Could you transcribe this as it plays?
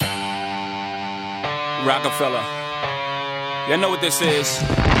Rockefeller. Y'all know what this is.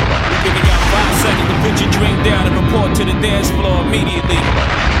 We're giving y'all 5 seconds to put your drink down and report to the dance floor immediately.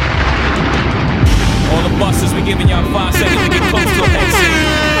 All the busters, we giving y'all 5 seconds to get close to an exit.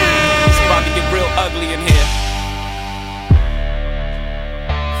 It's about to get real ugly in here.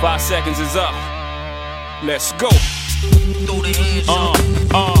 5 seconds is up. Let's go. Throw the hands up.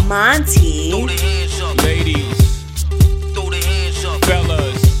 Monty. Throw the hands up. Ladies. Throw the hands up.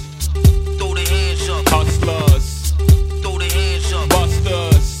 Fellas. Throw the hands up. Hustlers. Throw the hands up.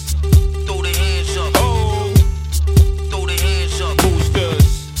 Busters. Throw the hands up. Oh. Throw the hands up.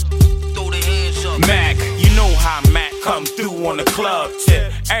 Boosters. Throw the hands up. Mac, you know how Mac come through on the club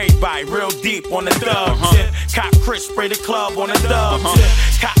tip. Everybody real deep on the dub tip. Cop Chris spray the club on the dub tip.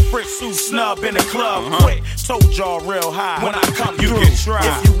 Cop Fritz Sue snub in the club quick. Told y'all real high. When I come You through, can try.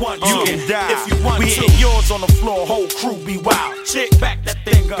 if you want, you can die. If you want, we hitting yours on the floor. Whole crew be wild. Chick back that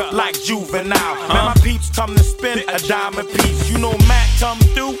thing up like juvenile. Man, my peeps come to spin a diamond piece. You know Mac come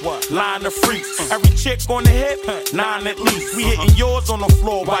through, line of freaks. Every chick on the hip, 9 at least. We hitting yours on the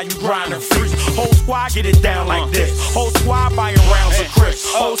floor while you grinding freaks. Whole squad get it down like this. Whole squad buying rounds of Chris.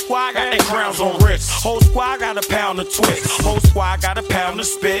 Whole squad got their crowns on wrist. Whole squad got a pound of twist. Whole squad got a pound of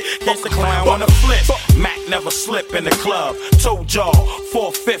spit. Guess the clown wanna flip. Mac never slip in the club. Told y'all,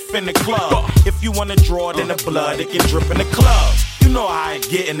 4/5 in the club. If you wanna draw, then the blood it can drip in the club. You know how I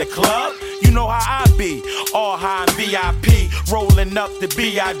get in the club. You know how I be. All high in VIP, rolling up the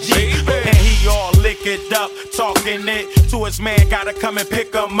B.I.G. And he all liquored up, talking it to his man. Gotta come and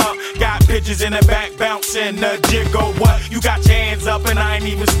pick him up. Got bitches in the back bouncing the jiggle. What? You got your hands up and I ain't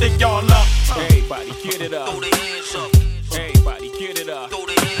even stick y'all up. Everybody get it up. Throw the hands up. Everybody get it up. Throw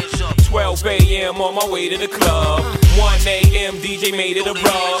the hands up. 12 a.m. on my way to the club. 1 a.m. DJ made it a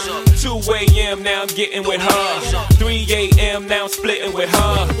rub. 2 a.m. now I'm getting with her. 3 a.m. now I'm splitting with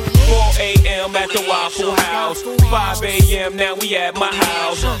her. 4 a.m. at the Waffle House. 5 a.m. now we at my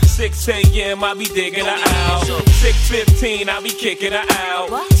house. 6 a.m. I be digging her out. 6:15 I be kicking her out.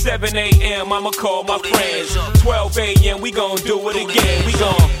 7 a.m. I'ma call my friends. 12 a.m. we gon' do it again. We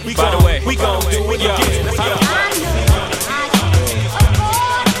gon' by the way, we gon' do it again.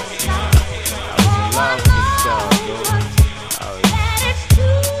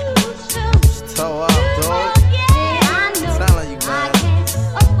 Toe up, dog. Sound like you, man.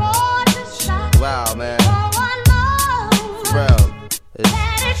 Wow, man. For real.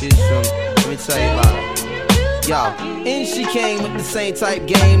 She's from, let me tell you about it. Yo, and she came with the same type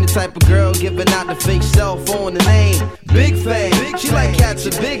game, the type of girl giving out the fake cell phone, the name Big Fame. She like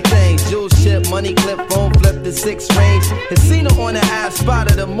catching big things, jewel ship, money clip, phone flip, the 6 range. Had seen her on the ass,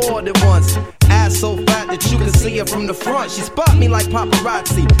 spotted her more than once. Ass so fat that you can see her from the front. She spot me like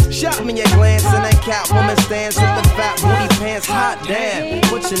paparazzi, shot me a glance, and that Catwoman stands with the fat booty pants. Hot damn,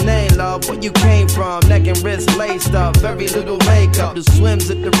 what's your name, love? Where you came from? Neck and wrist laced up, very little makeup. The swims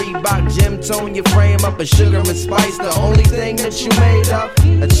at the Reebok gym, tone your frame up, a sugar and spice, the only thing that you made up.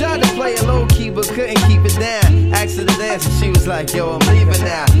 I tried to play it low key, but couldn't keep it down. Asked her to dance, and she was like, yo, I'm leaving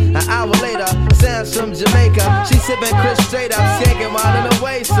now. An hour later, sounds from Jamaica. She sipping Chris straight up, skanking while in her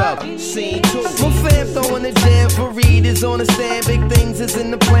waist up. Scene 2. My fam throwing the jam for Reed is on the stand. Big things is in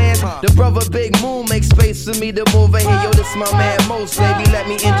the plans. The brother Big Moon makes space for me to move in here. Yo, this my man Most, baby, let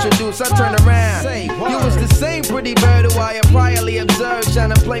me introduce. I turn around. You was the same pretty bird who I had priorly observed, trying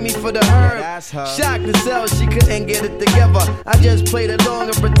to play me for the herd. Shocked to sell, she couldn't get it together. I just played along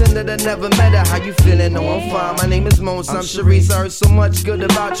and pretended I never met her. How you feeling? No, I'm fine. My name is Mons. I'm Sharice. I heard so much good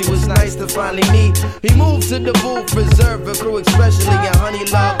about you. It's nice to finally meet. He moved to the booth, reserved for crew, especially. And Honey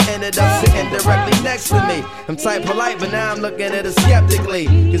Love ended up sitting directly next to me. I'm type polite, but now I'm looking at her skeptically.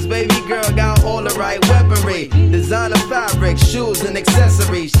 Cause baby girl got all the right weaponry. Designer fabric, shoes and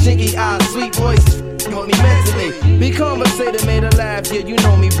accessories. Chinky eyes, sweet voices, with me mentally. Be conversated, made her laugh. Yeah, you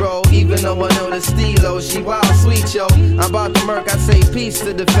know me, bro. Even though I know the stilo, she wild sweet, yo. I'm about to murk, I say peace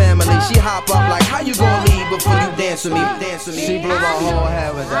to the family. She hop up like, how you gonna leave before you dance with me? Dance with me. She blew my whole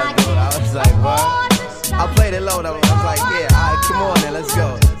head with that dude. I was like, what? I played it low though. I was like, yeah, alright, come on then, let's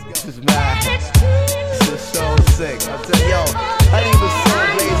go. This is mad. This is so sick. I tell yo, Honey was so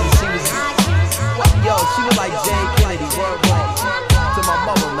blazing. She was, yo, she was like Jane Kennedy, word to my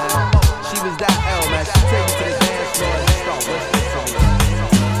mother, man. She was that L, man. She take me to the dance floor and start with this song.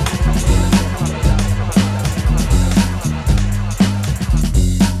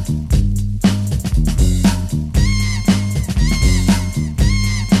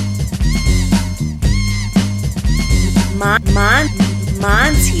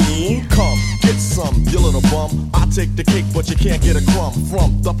 Monty. Come, get some, you little bum. I take the cake, but you can't get a crumb.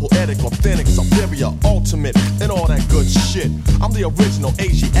 From the poetic, authentic, superior, ultimate, and all that good shit. I'm the original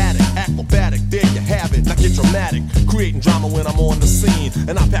Asiatic, acrobatic, there you have it. automatic, creating drama when I'm on the scene.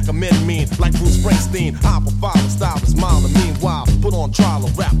 And I pack a men mean like Bruce Springsteen. I provide a style is mild and meanwhile put on trial, a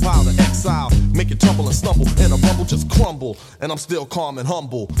rap pile of exile. Make it tumble and stumble, and a rumble just crumble. And I'm still calm and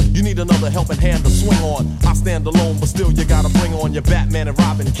humble. You need another helping hand to swing on. I stand alone, but still you gotta bring on your Batman and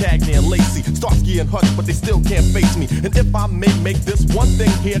Robin, Cagney and Lacey, Starsky and Hutch, but they still can't face me. And if I may make this one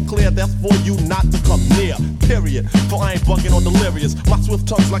thing here clear, that's for you not to come near. Period. For I ain't bugging or delirious. My swift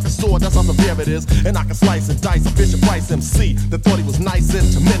tongue's like a sword, that's how severe it is. And I can slice and dice a Bishop Price MC that thought he was nice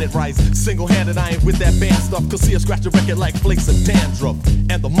into minute rice. Single-handed, I ain't with that band stuff. Cause see, I scratch a record like flakes of dandruff.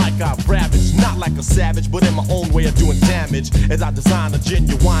 And the mic I ravage, not like a savage, but in my own way of doing damage. As I design a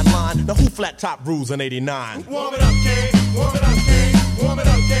genuine line. Now who flat top rules in 89? Warm it up, Kane. Warm it up, Kane. Warm it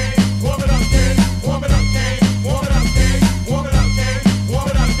up, Kane. Warm it up, Kane. Warm it up, Kane. Warm it up, Kane. Warm it up, Kane. Warm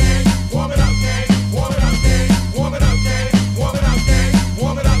it up, Kane. Warm it up, Kane. Warm it up, Kane. Warm it up, Kane. Warm it up, Kane. Warm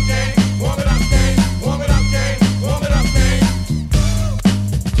it up, Kane. Warm it up, Kane. Warm it up, Kane. Warm it up, Kane.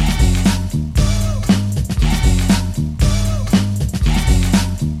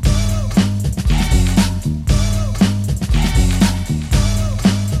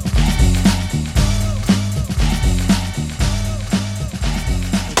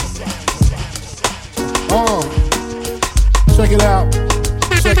 Check it out.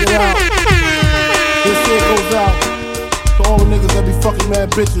 Check it out. This shit goes out to all the niggas that be fucking mad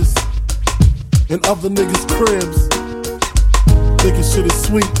bitches in other niggas' cribs. Thinking shit is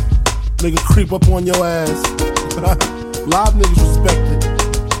sweet. Nigga creep up on your ass. Live niggas respect it.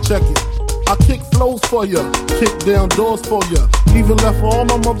 Check it. I kick flows for ya, kick down doors for ya, even left all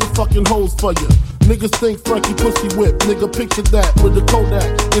my motherfucking hoes for ya. Niggas think Frankie pussy whip, nigga picture that with the Kodak,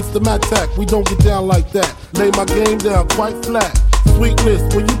 Instamatic, we don't get down like that. Lay my game down quite flat.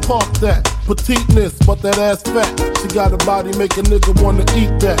 Sweetness, where you park that? Petiteness, but that ass fat. She got a body, make a nigga wanna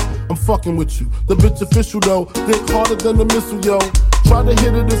eat that. I'm fucking with you. The bitch official though, think harder than the missile, yo. Try to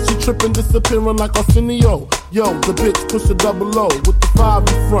hit it if she trippin', disappearing like Arsenio. Yo, the bitch push a double O with the 5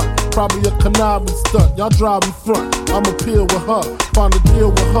 in front. Probably a conniving stunt. Y'all drive in front. I'ma peel with her, find a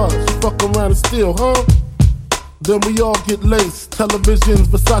deal with her. She fuck around and steal, huh? Then we all get laced. Televisions,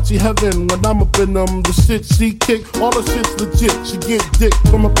 Versace heaven. When I'm up in them, the shit she kick, all the shit's legit. She get dick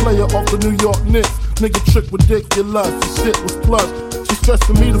from a player off the New York Knicks. Nigga trick ridiculous, the shit was plush. She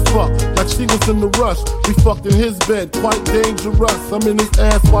stressing me to fuck, like she was in the rush. We fucked in his bed, quite dangerous. I'm in his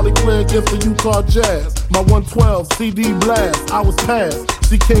ass while he play against the Utah Jazz. My 112 CD blast, I was passed.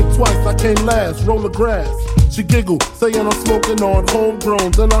 She came twice, I came last, roll the grass. She giggled, saying I'm smoking on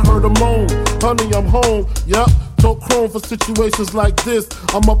homegrown. Then I heard her moan, honey, I'm home, yup. Told Chrome for situations like this.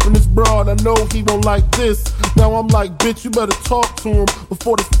 I'm up in this broad, I know he won't like this. Now I'm like, bitch, you better talk to him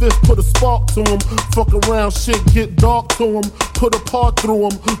before the fifth put a spark to him. Fuck around, shit get dark to him. Put a part through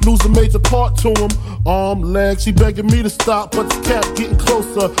him, lose a major part to him. Arm, leg, she begging me to stop, but the cat getting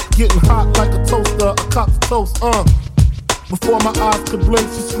closer, getting hot like a toaster. I cop the toast, Before my eyes could blink,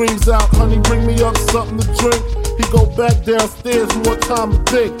 she screams out, honey, bring me up something to drink. He go back downstairs, more time to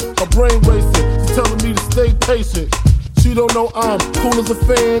think. My brain racing, she's telling me to stay patient. She don't know I'm cool as a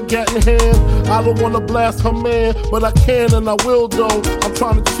fan, gat in hand. I don't wanna blast her man, but I can and I will though. I'm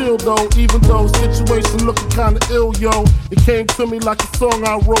trying to chill though, even though situation looking kinda ill, yo. It came to me like a song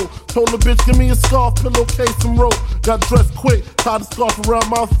I wrote. Told the bitch, give me a scarf, pillowcase, and rope. Got dressed quick, tied the scarf around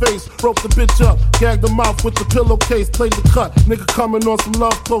my face. Roped the bitch up, gagged her mouth with the pillowcase. Played the cut, nigga coming on some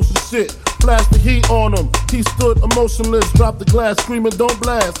love potion shit. Flashed the heat on him, he stood emotionless. Dropped the glass, screaming, don't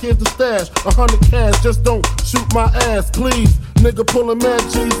blast. Here's the stash, 100 cash, just don't shoot my ass, please. Nigga pulling mad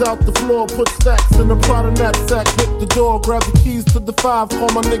G's out the floor, put stacks in the Prada knapsack, hit the door, grab the keys to the 5, call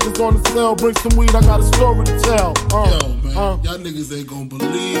my niggas on the cell, bring some weed, I got a story to tell. Yo, man, y'all niggas ain't gonna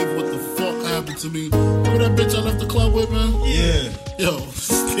believe what the fuck happened to me. Remember that bitch I left the club with, man? Yeah. Yo,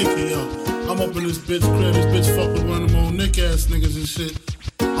 stinky, yo. I'm up in this bitch crib, this bitch fuck with one of them old Nick ass niggas and shit.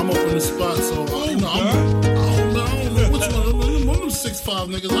 I'm up in the spot, so I don't know which one of them 6'5"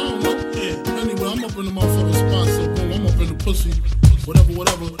 niggas, I don't know. Yeah. Anyway, I'm up in the motherfucking spot, so boom, I'm up in the pussy, whatever.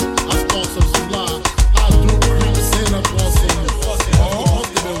 I spark some lie. I do I'm sitting up on some must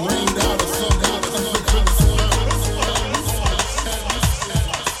have been rained out or something.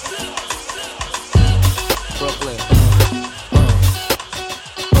 Brooklyn.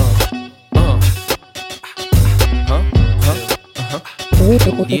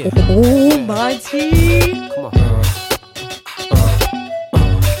 Oh, my tea. Come on.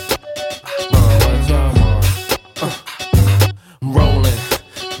 Rolling,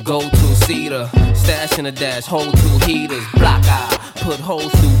 go to cedar, stash in a dash, hold 2 heaters, block eye, put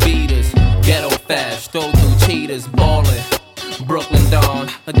holes through beaters, ghetto fast, throw through cheaters, ballin', Brooklyn Dawn,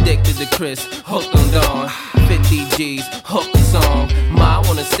 addicted to Chris, hooked on Dawn. 50 G's, hooked on song. Ma, I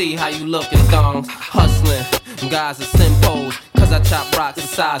wanna see how you look in thongs. Hustling, guys are simpos, cause I chop rocks the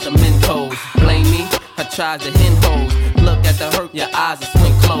size of Mentos. Blame me, I tried to hen hoes. Look at the hurt, your eyes are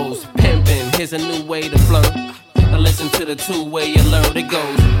swing closed. Pimpin', here's a new way to flirt. Now listen to the two-way alert, it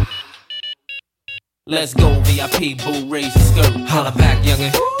goes. Let's go, VIP, boo, raise your skirt. Holla back,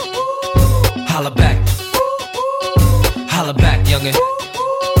 youngin'. Holla back. Holla back, youngin'.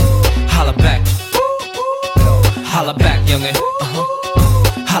 Holla back. Holla back, youngin'.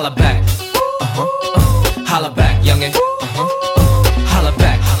 Holla back. Holla back, youngin'. Holla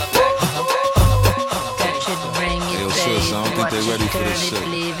back. Yo, sis, I don't think they ready for this shit.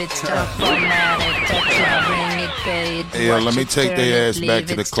 Hey, yo, let me take their ass back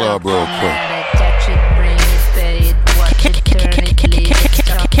to the club real quick.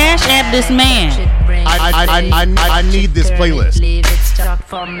 Cash app this man. I need this playlist. Leave it, stop,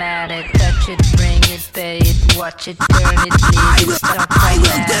 format it, touch it, bring it, pay it, watch it, turn it, leave it, stop, I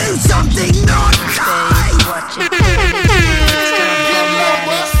will do something not kind. Watch it, turn it, leave it, stop, format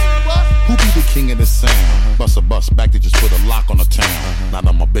it. Who be the king of the sound? Bust a bus back to just put a lock on the town. Now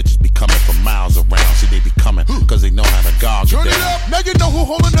that my bitches be coming from miles around. See, they be coming, cause they know how to gouge Turn it it down. up, now you know who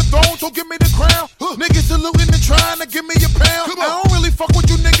holding the throne, so give me the crown. Niggas saluting and trying to give me a pound. I don't really fuck with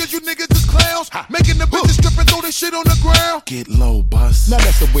you niggas is clowns. Making the bitches strip and throw this shit on the ground. Get low, bus. Now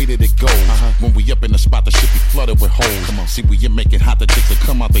that's the way that it goes. When we up in the spot, the shit be flooded with holes. Come on, see, we make it hot, the chicks that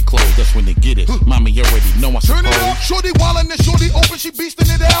come out they clothes. That's when they get it. Mommy already know I suppose. Turn it up, shorty wildin' and shorty open, she beastin'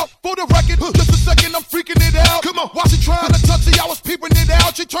 it out. For the record, just a second, I'm freaking it out. Come on, while she trying to touch it, I was peeping it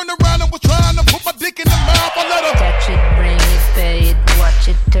out. She turned around and was trying to put my dick in the mouth. I let her touch it, bring it, pay it, watch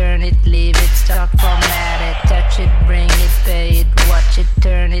it, turn it, leave it, stop, format it. Touch it, bring it, pay it, watch it,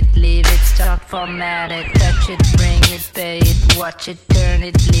 turn it, leave it, stop, format it. Touch it, bring it, pay it, watch it, turn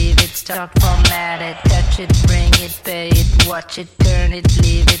it, leave it, stop, format it. Touch it, bring it, pay it, watch it, turn it,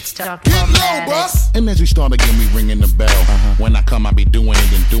 leave it, stop, format it. And as we start again, we ringing the bell. When I come, I be doing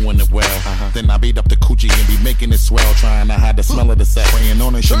it and doing it well. Then I beat up the coochie and be making it swell, trying to hide the smell of the sack, praying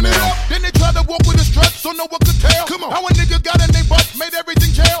on a turn Chanel. it up, then they try to walk with a strut, so no one could tell. Come on, how a nigga got in they butt, made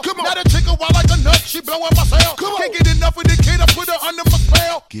everything jail. Come on, now the chick a wild like a nut, she blowing my cell. Can't get enough of the kid, I put her under my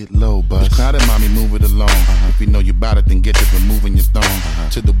spell. Get low, bus. Crowded, mommy, move it along. If you know you bout it, then get to removing your thong.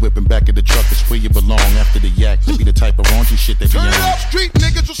 To the whip and back of the truck is where you belong. After the yak, to be the type of raunchy shit they be Turn on. it up, street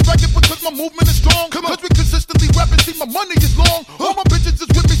niggas respect it because my movement is strong. Cause we consistently rapping, see my money is long. All my bitches is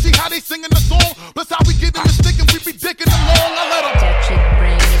with me, see how they singing the song. Plus how we get in the stick and we be dicking along. I let them touch it,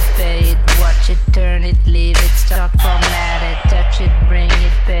 bring it, pay it, watch it, turn it, leave it, stop, format it. Touch it, bring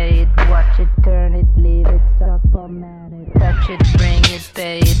it, pay it, watch it, turn it, leave it, stop, format it. Touch it, bring it,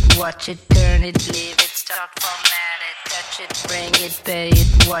 pay it, watch it, turn it, leave it, stop, format it. Touch it, bring it, pay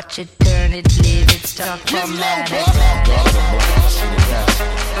it, watch it, turn it, leave it, stop, format it.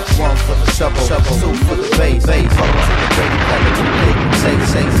 One for the shovel, two for the bass. Fuck to the great planet,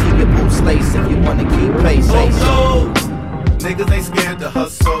 say, keep your boots laced if you wanna keep pace. Niggas ain't scared to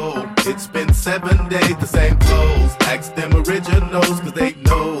hustle. It's been 7 days, the same clothes. Ask them originals, cause they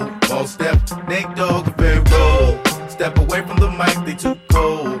know. Ball step, Nate Dogg, very roll. Step away from the mic, they too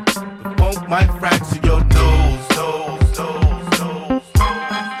cold. The funk might fracture your nose.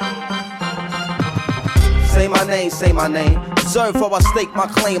 Say my name. Observe how I stake my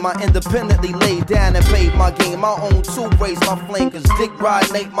claim. I independently laid down and paid my game. My own two raise my flame, cause dick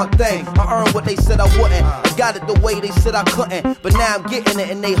riding ain't my thing. I earned what they said I wouldn't. I got it the way they said I couldn't. But now I'm getting it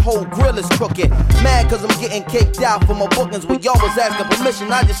and they whole grill is crooked. Mad cause I'm getting caked out for my bookings. When y'all was asking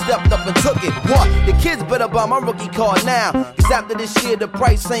permission, I just stepped up and took it. What? The kids better buy my rookie card now. Cause after this year the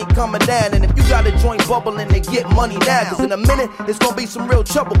price ain't coming down. And if you got a joint bubbling, they get money now. Cause in a minute, there's gonna be some real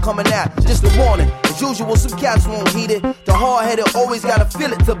trouble coming out. Just a warning. As usual, some cats won't heed it. The hard-headed always gotta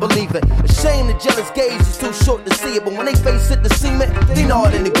feel it to believe it. A shame the jealous gaze is too short to see it. But when they face it to cement, they know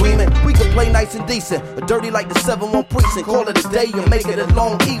it in agreement. We can play nice and decent, or dirty like the 7-1 precinct. Call it a day and make it a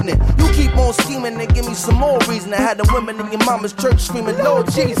long evening. You keep on scheming and give me some more reason. I had the women in your mama's church screaming, Lord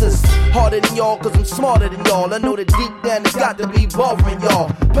Jesus. Harder than y'all cause I'm smarter than y'all. I know that deep down it's got to be bothering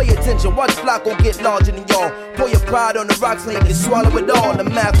y'all. Pay attention, watch Flacco get larger than y'all. Pour your pride on the rocks and you can swallow it all. The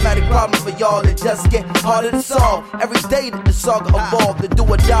mathematic problem for y'all that just get harder to solve. Every day that the saga evolved, the do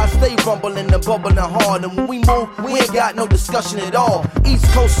or die stay rumbling and bubbling hard. And when we move, we ain't got no discussion at all. East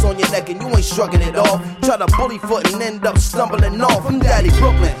Coast on your neck and you ain't shrugging it off. Try to bully foot and end up stumbling off. I'm Daddy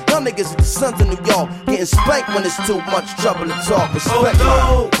Brooklyn, y'all niggas are the sons of New York. Getting spanked when it's too much trouble to talk. Respect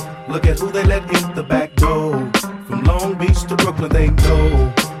no. Look at who they let in the back door. From Long Beach to Brooklyn, they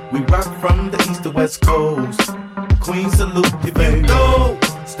know. We rock from the east to west coast. queen salute if you know.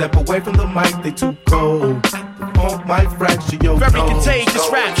 Step away from the mic, they too cold. The funk might fracture your Very nose. contagious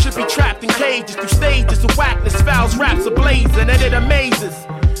rap should be trapped in cages through stages of whackness, fouls, raps ablazing, and it amazes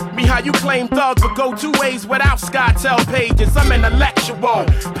me how you claim thug but go two ways without SkyTel pages. I'm intellectual,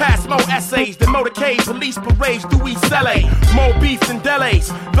 pass more essays than motorcade, police parades through East LA, more beef than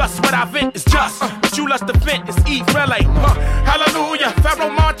delays. Thus what I vent is just, but you lust to vent is eat relay. Hallelujah,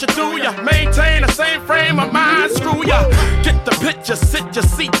 Pharaoh march through ya, maintain the same frame of mind, screw ya. Get the picture, sit ya,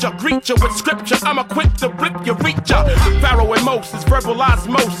 seat ya, greet ya with scripture. I'm equipped to rip ya, reach ya. Pharaoh and Moses, verbal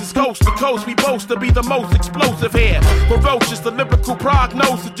osmosis, coast to coast. We boast to be the most explosive here. Ferocious, the lyrical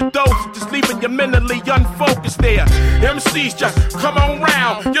prognosis. Your dose, just leaving you mentally unfocused there. MCs just come on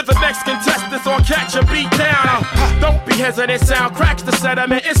round. You're the next contestant on Catch a Beat Down. Don't be hesitant, sound cracks the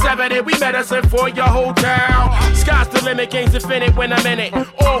sediment. It's evident we medicine for your whole town. Sky's the limit, game's infinite when I'm in it.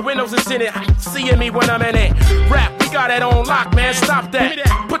 All windows is in it, seeing me when I'm in it. Rap, we got it on lock, man, stop that.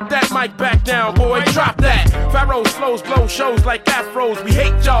 Put that mic back down, boy, drop that. Pharaoh's flows blow shows like afros. We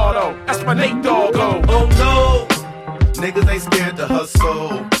hate y'all though, that's my Nate Dogg. Oh no, niggas ain't scared to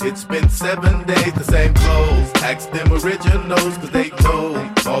hustle. It's been 7 days, the same clothes. Ask them originals, cause they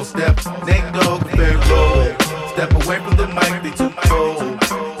know. All step, Nate Dogg, very low. Step away from the mic, they too cold.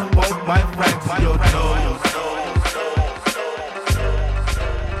 Both mic fracture your nose.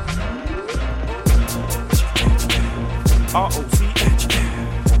 R-O-C-H,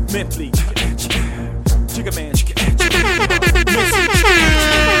 Memphis, Jigga Man,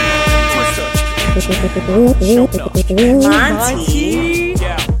 Monty.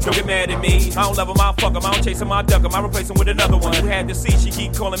 Yeah, don't get mad at me. I don't love him, I fuck him. I don't chase him, I duck him. I replace him with another one. You had to see, she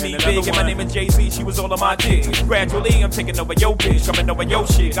keep calling me big. And my name is Jay-Z, she was all on my dick. Gradually, I'm taking over your bitch, coming over your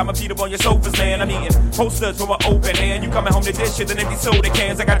shit. Got my feet up on your sofas, man. I'm eating posters from an open hand. You coming home to this shit and empty soda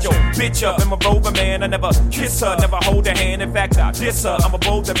cans. I got your bitch up in my rover, man. I never kiss her, never hold her hand. In fact, I diss her. I'm a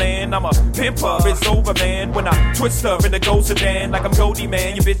bolder man, I'm a pimper. It's over, man. When I twist her in the ghost sedan, like I'm Goldie,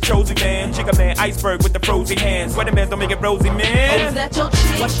 man. You bitch chosen, man. Jigga man, iceberg with the frozen hands. Sweater man, don't make it rosy, man. Oh, is that your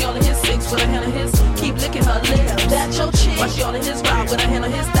chick? Why she all in his six with a hand on his? Keep licking her lips. That your chick? Why she all in his ride with a hand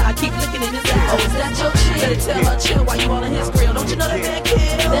on his thigh? Keep licking in his eye. Oh, is that your chick? Better tell her chill while you all in his grill. Don't you know that man kill?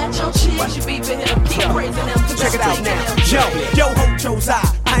 That your chick? Why she beefing him? Keep praising him. Check it out now. Yo, Hocho's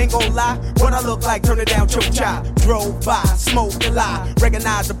I ain't gon' lie. What I look like, turn it down, choke chai. Drove by, smoked a lie.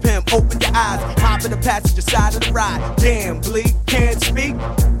 Recognize the pimp, open your eyes. Hop in the passenger side of the ride. Damn, bleak, can't speak.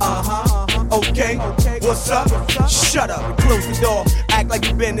 Okay, what's up? Shut up and close the door. Act like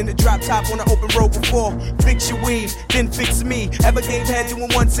you've been in the drop top on an open road before. Fix your weave, then fix me. Ever gave head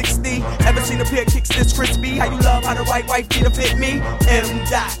doing 160? Ever seen a pair of kicks this crispy? How you love how the right wife feet to fit me? M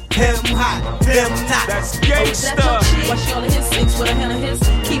dot, him hot, them not. That's gangsta. Why she all in his six with a hand on his?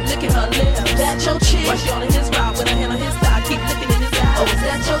 Keep licking her lips. That your chick? Why she all in his ride with a hand on his thigh? Keep licking in his eye. Oh, is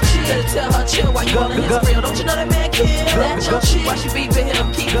that your chick? Better tell her chill while you all in his grill. Don't you know that man kill? That your chick? Why she beefing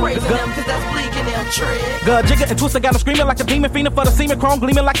him? Keep praising him, cause that's bleak in them trick. Good Jigga and Twister got him screaming like a demon, fiending for the semen, chrome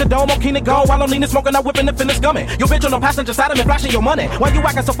gleaming like the dome on Keen and Go. While I'm leaning, smoking, I'm whipping the finish gumming. Your bitch on the passenger side of me, flashing your money. Why you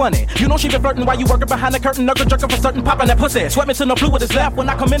acting so funny? You know she been flirting while you working behind the curtain, knuckle jerking for certain, popping that pussy. Sweat me to no fluid is left. When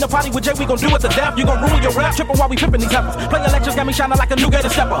I come in the party with Jay, we gon' do it to death. You gon' ruin your rap, tripping while we pippin' these heifers. Play elections got me shining like a new gator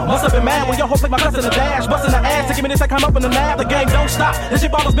stepper. Must have been mad when your hoe played my cousin in the dash, busting the ass to give me this, I come up in the nab. The game don't stop. This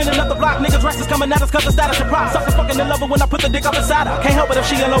shit ballers bending up the block. Niggas dresses coming at us cause the status of prop. Sucker fucking in love her when I put the dick up inside her. Can't help it if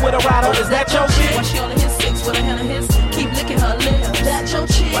she in love with a rider. Is that your shit? Why she all in his six with a hand on his? Keep licking her lips. That your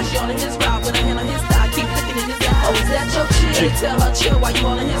chick? Why she all in his ride with a hand on his thigh? Keep licking in his eye. Oh, is that your chick? Better tell her chill while you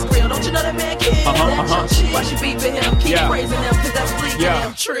all in his grill. Don't you know that man kill? That your chick? Why she beefing him? Keep praising him, cause that's bleak in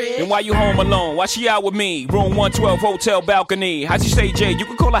them trick. And why you home alone? Why she out with me? Room 112, hotel balcony. How'd you say, Jay? You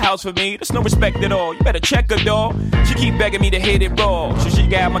can call a house for me. There's no respect at all. You better check her, dawg. She keep begging me to hit it raw. So she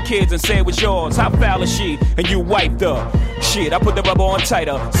got my kids and say it was yours. How foul is she? And you wiped her. Shit, I put the rubber on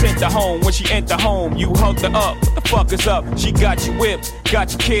tighter. Sent her home. When she entered home, you hugged her up. What the fuck is up? She got you whipped,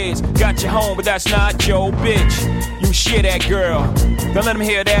 got your kids, got you home, but that's not your bitch. You shit that girl. Don't let him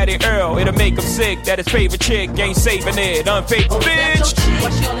hear Daddy Earl. It'll make him sick that his favorite chick ain't saving it. Unfaithful bitch. Why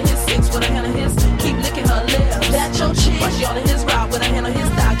she all in his six with a hand on his? Keep licking her lips. That your chick? Why she all in his ride with a hand on his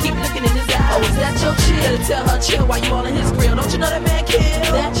thigh? Keep licking in his eye. Oh, is that your chick? Better tell her chill while you all in his grill. Don't you know that man kill?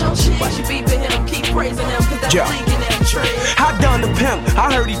 That your chick? Why she beefing him? Keep praising him, cause that's bleak in them trick. I done the pimp,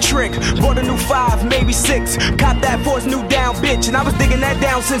 I heard he trick. Bought a new 5, maybe 6. Cop that for his new down bitch. And I was digging that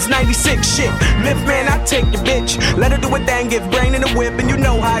down since 96. Shit, Myth man, I take your bitch. Let her do a thing, give brain in the whip. And you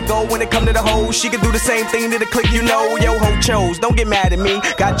know how I go when it come to the hoes. She can do the same thing to the click, you know. Yo, ho chose, don't get mad at me.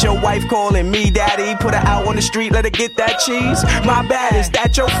 Got your wife calling me daddy. Put her out on the street, let her get that cheese. My bad, is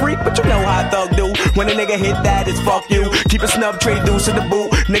that your freak? But you know how a thug do. When a nigga hit that, it's fuck you. Keep a snub, trade deuce in the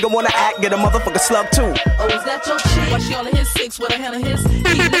boot. Nigga wanna act, get a motherfucker slug too. Oh, is that your chick? Why she all in his 6 with a hand on his? Keep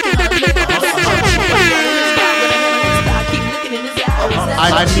looking at her lip. Keep looking in his eye.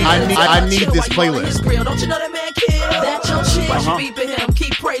 I need this playlist. Don't you know that man kid? That your chick? Why she beeping him?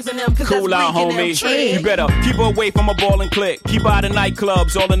 Keep praising him. Cool out, homie. You better keep her away from a ball and click. Keep her out of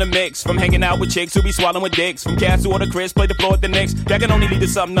nightclubs, all in the mix. From hanging out with chicks who be swallowing dicks. From cats who order Chris, play the floor at the Knicks. That can only lead to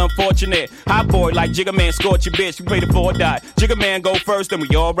something unfortunate. Hot boy like Jigga Man, scorch your bitch. We play the 4 die. Jigga Man go first, then we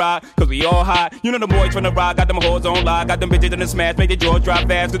all ride. Cause we all hot. You know the boys from the rock, got them hoes on live. Got them bitches in the smash, make their jaws drop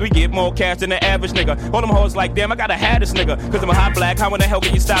fast. Cause we get more cash than the average nigga. All them hoes like, damn, I gotta have this nigga. Cause I'm a hot black, how in the hell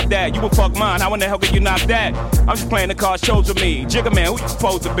can you stop that? You will fuck mine, how in the hell can you knock that? I'm just playing the card shows with me. Jigga Man, who you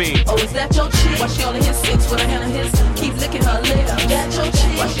supposed to be? Oh, is that your chick? Why she all in his 6 with a hand on his? Keep licking her lip. That your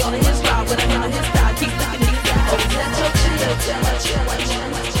chick? Why she all in his 5 with a hand on his thigh? Keep licking his thigh. Oh, is that your chick? Tell her chick.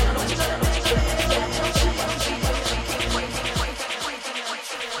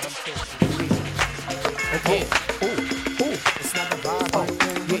 Okay. Ooh, it's not the vibe. Oh,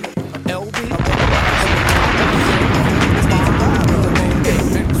 yeah. LB.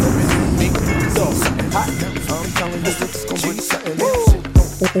 I'm telling you, it's gonna be something else.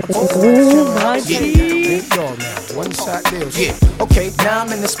 Oh, my G. Dog now, one shot deals. Yeah, okay, now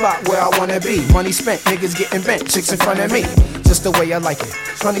I'm in the spot where I wanna be. Money spent, niggas getting bent, chicks in front of me. Just the way I like it.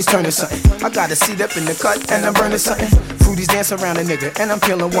 Money's turning something. I got a seat up in the cut and I'm burning something. Fruities dance around a nigga and I'm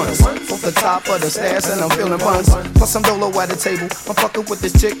peeling ones. Off the top of the stairs and I'm feeling buns. Plus I'm dolo at the table. I'm fucking with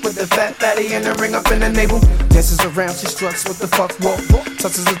this chick with the fat fatty and the ring up in the navel. Dances around, she struts with the fuck walk.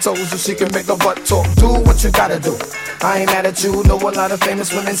 Touches her toes so she can make her butt talk. Do what you gotta do. I ain't mad at you. Know a lot of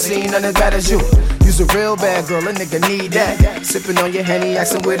famous women seen none as bad as you. You's a real bad girl, a nigga need that. Sipping on your Henny,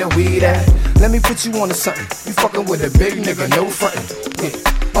 asking where the weed at. Let me put you on to something. You fucking with a big nigga, no frontin'. Yeah.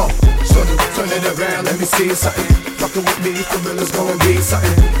 Shorty, turn it around, let me see something. Fucking with me, for real is gonna be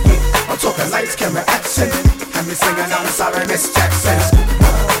something. Yeah. I'm talking lights, camera, action. And me singing, I'm sorry, Miss Jackson.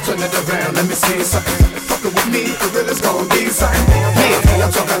 Turn it around, let me see something. Fucking with me, for real is gonna be something. Yeah.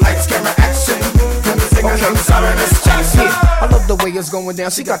 I'm talking lights, camera, action. And me singing, I'm sorry, Miss Jackson. I love the way it's going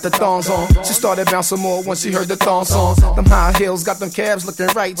down, she got the thongs on. She started bouncing more when she heard the thong songs. Them high heels got them calves looking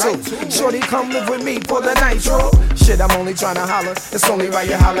right too. Shorty, come live with me for the nitro. Shit, I'm only trying to holler, it's only right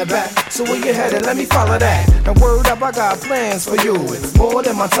you holler back. So where you headed, let me follow that. And word up, I got plans for you. It's more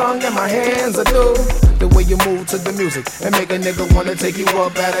than my tongue and my hands are do. The way you move to the music and make a nigga wanna take you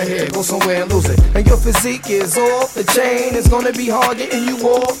up out of here, go somewhere and lose it. And your physique is off the chain, it's gonna be hard getting you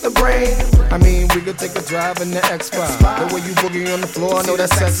off the brain. I mean, we could take a drive in the X5. The way you boogie on the floor, I know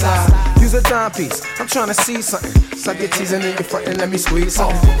that's sex high. Use a timepiece, I'm trying to see something. Suck your teasing in your front and let me squeeze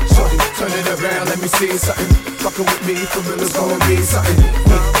something. Shorty, turn it around, let me see something. Fucking with me, for real it's gonna be something.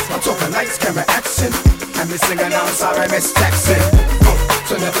 I'm talking lights, camera, action. And me singing, I'm sorry, Miss Jackson.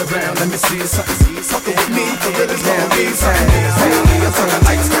 Turn it around, let me see something. Fucking with me, for real it's gonna be something. I'm talking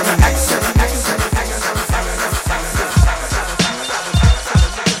lights, camera, action.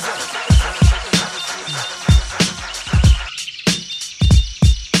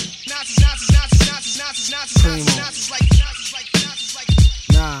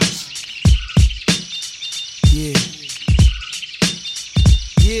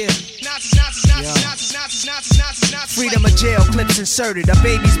 Freedom of jail, clips inserted. A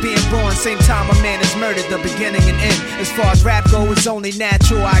baby's being born, same time a man is murdered. The beginning and end. As far as rap go, it's only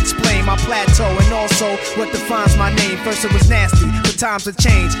natural. I explain my plateau and also what defines my name. First it was nasty, but times have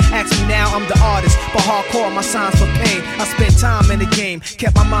changed. Ask me now, I'm the artist, but hardcore, my signs for pain. I spent time in the game,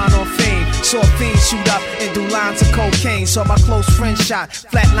 kept my mind on fame. Saw fiends shoot up and do lines of cocaine. Saw my close friend shot,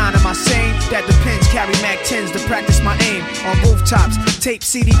 flatline in my sane. That depends, carry Mac 10s to practice my aim. On rooftops, tape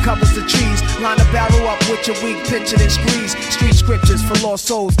CD covers the trees. Line a barrel up with your weak picture, then squeeze. Street scriptures for lost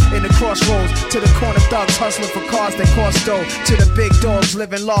souls in the crossroads. To the corner thugs hustling for cars that cost dough. To the big dogs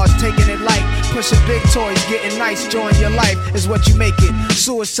living large, taking it light. Pushing big toys, getting nice, join your life is what you make it.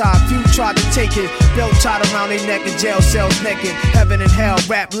 Suicide, few tried to take it. Belt tied around their neck in jail cells naked. Heaven and hell,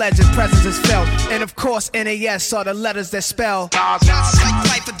 rap legend, presence is felt. And of course, NAS are the letters that spell. It's like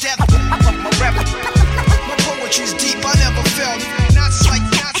life or death, my rap. My poetry's deep, I never felt. It's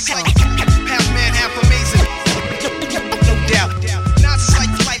like half man, half amazing. No doubt. It's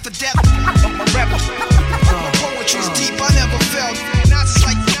like life or death, my rap. My poetry's deep, I never felt.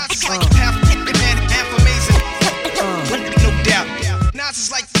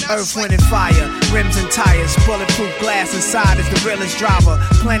 Earth, wind, and fire, rims and tires, bulletproof glass inside is the realest driver.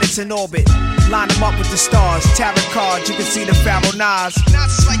 Planets in orbit, line them up with the stars. Tarot cards, you can see the Pharaoh Nas.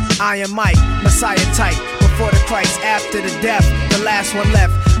 Iron Mike, Messiah type. Before the Christ, after the death, the last one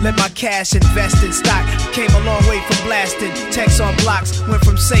left. Let my cash invest in stock. Came a long way from blasting. Text on blocks, went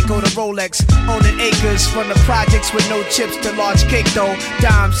from Seiko to Rolex. Owning acres from the projects with no chips to large cake though.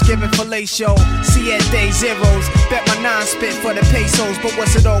 Dimes giving fellatio. Siete zeros. Bet my nine spit for the pesos. But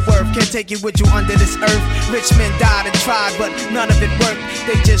what's it all worth? Can't take it with you under this earth. Rich men died and tried, but none of it worked.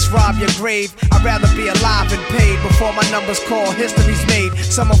 They just rob your grave. I'd rather be alive and paid before my numbers call. History's made.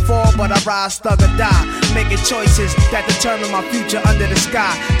 Some will fall, but I rise, thug or die. Making choices that determine my future under the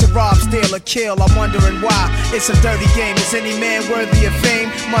sky. To rob, steal, or kill, I'm wondering why. It's a dirty game. Is any man worthy of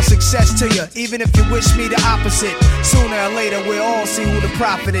fame? Much success to you, even if you wish me the opposite. Sooner or later, we'll all see who the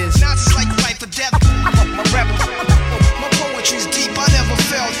prophet is. Not like life or death. My rebel. My poetry's deep. I never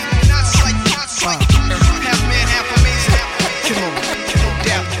felt. Not like half man, half amazing. Come on, no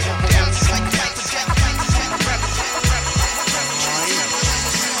doubt.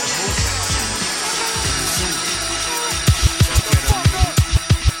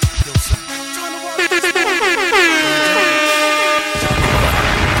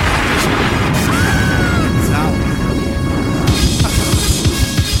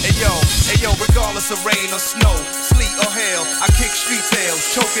 Regardless of rain or snow, sleet or hail, I kick street tales,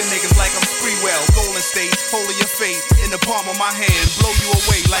 choking niggas like I'm Spreewell. Golden State, holding your fate in the palm of my hand, blow you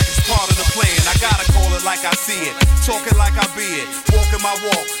away like it's part of the plan. I gotta call it like I see it, talking like I be it, walking my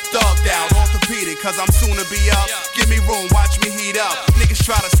walk, thugged out, orthopedic, cause I'm soon to be up. Give me room, watch me heat up. Niggas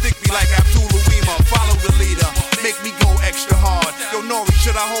try to stick me like Abdul Uwima, follow the leader, make me go extra hard. Yo, Nore,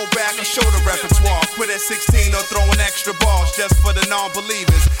 should I hold back or show the repertoire? Quit at 16 or throwing extra balls just for the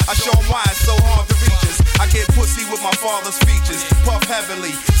non-believers. I show them why it's so hard to reach us. I get pussy with my father's features, puff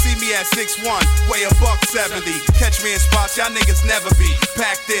heavily. See me at 6'1", weigh $170. Catch me in spots y'all niggas never be.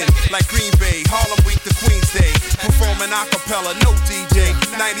 Packed in like Green Bay, Harlem Week to Queens Day. Performing acapella, no DJ.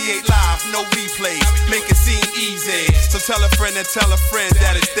 98 live, no replays. Make it seem easy. So tell a friend and tell a friend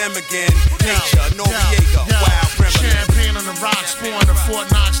that it's them again. Nature, Noriega, wild remedy. Champagne on the rocks, pouring the Fort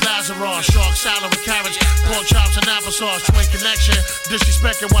Knox Lazarus. Shark salad with carrots, pork chops and applesauce. Twin connection,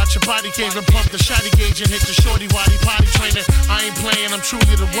 disrespecting, watch your body cave and pump the shotty gauge and hit the shorty waddy potty training. I ain't playing, I'm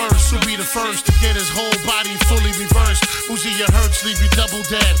truly the worst. Who'll be the first to get his whole body fully reversed? Uzi your hurts, leave you double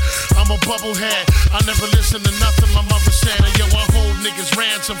dead. I'm a bubblehead, I never listen to nothing my mother said. And yo, I hold niggas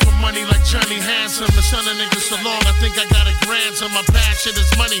ransom for money like Johnny Handsome. The son of niggas so long, I think I got a grandson. My passion is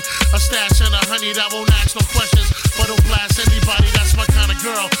money, a stash and a honey that won't ask no questions, but don't blast anybody. That's my kind of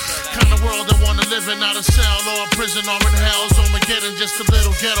girl, kind of world I wanna live in. Not a cell or a prison or in hell's Armageddon, just a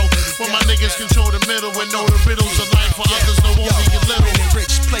little ghetto where my niggas control the middle and know the riddles of life for others know only a little. In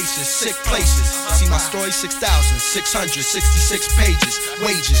rich places, sick places. See my story, 6,666 pages.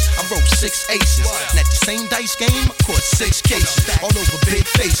 Wages, I wrote 6 aces. And at the same dice game, I caught 6 cases. All over big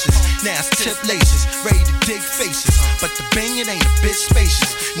faces. Now it's tip laces, ready to dig faces. But the banging ain't a bit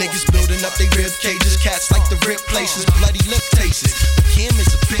spacious. Niggas building up they rib cages. Cats like the rip places, bloody lip tastes. But Kim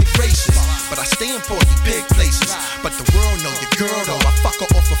is a big racist, but I stay in 40 big places. But the world know your girl though. I fuck her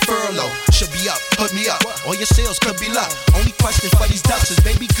off a furlough. Should be up, put me up. All your sales could be luck. Only question for these ducks is,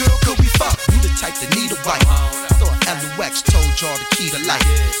 baby girl, could we fuck? You the type that need a wife. I thought LUX told y'all the key to life.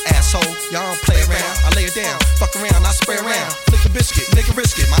 Asshole, y'all don't play around. I lay it down, fuck around, I spray around. Flick a biscuit, nigga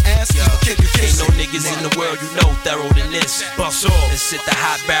risk it. My ass, kick your kiss. Ain't no niggas in the world you know thorough than this. Bust off and sit the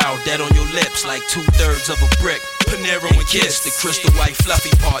hot barrel dead on your lips like 2/3 of a brick. Panero and kiss the crystal white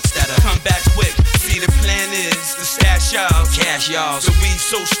fluffy parts that'll come back quick. See, the plan is to stash y'all, cash y'all. The weed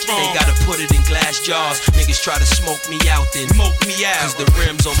so strong, they gotta put it in glass jars. Niggas try to smoke me out, then smoke me out. Cause the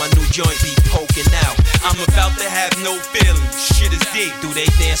rims on my new joint be poking out. I'm about to have no feelings, shit is deep. Do they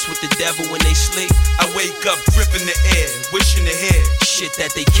dance with the devil when they sleep? I wake up dripping the air, wishing to hear shit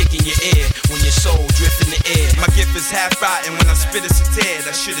that they kick in your ear when your soul drift in the air. My gift is half rotten, when I spit it's a tear.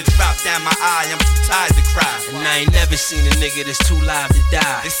 That should've dropped down my eye, I'm too tired to cry. And I ain't never seen a nigga that's too live to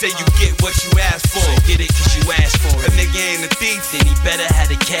die. They say you get what you ask for, so get it cause you asked for it. A nigga ain't a thief, then he better have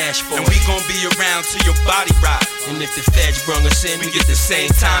the cash for it. And we gon' be around till your body rot. And if the feds brung us in, we get the same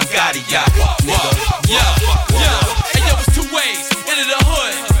time Gotti got. Nigga, And yo, it's 2 ways into the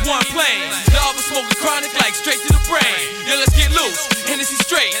hood, 1 plane. The other smoking chronic like straight to the brain. Yo, let's get loose, Hennessy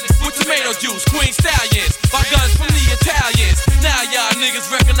straight with tomato juice, Queen Stallions. My guns from the Italians. Now y'all niggas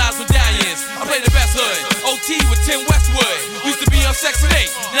recognize medallions. I play the best hood, OT with Tim Westwood. Used to be on Section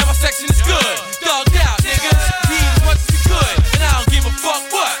 8, now my section is good. Thugged out, niggas, need as much as you could. And I don't give a fuck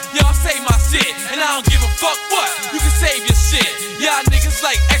what, y'all say my shit. And I don't give a fuck what, you can save your shit. Y'all niggas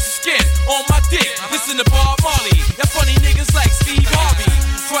like extra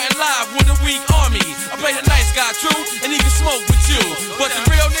got truth, and he can smoke with you. But the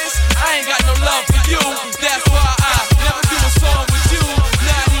realness, I ain't got no love for you. That's why I never do a song with you.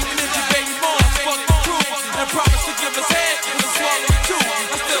 Not even if your baby mom fuck the truth and promise to give us head and we'll swallow it too.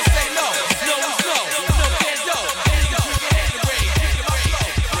 I still say no, no it's no, no can't go.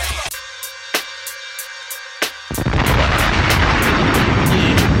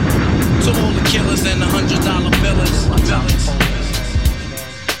 To all the killers and the $100 billers.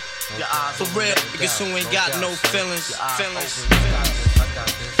 For real, niggas who ain't got no feelings.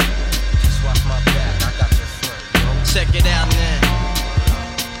 Check it out now.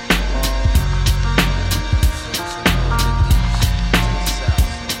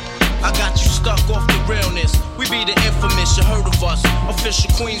 I got you stuck off the realness. We be the infamous, you heard of us. Official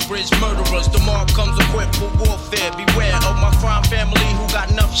Queensbridge murderers. The mob comes equipped for warfare. Beware of my crime family who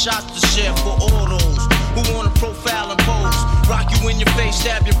got enough shots to share for all those who wanna profile and pose. Rock you in your face,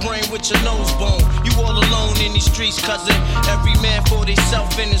 stab your brain with your nose bone. You all alone in these streets, cousin. Every man for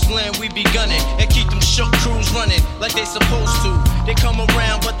theyself in his land, we be gunning. And keep them shook crews running like they supposed to. They come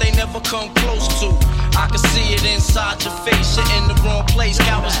around, but they never come close to. I can see it inside your face, you're in the wrong place.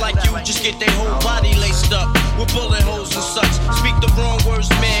 Cowards like you just get their whole body laced up with bullet holes and such. Speak the wrong words,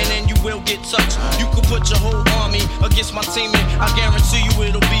 man, and you will get touched. You could put your whole army against my team, and I guarantee you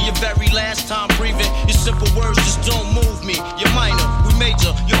it'll be your very last time breathing. Your simple words just don't move me. You're minor, we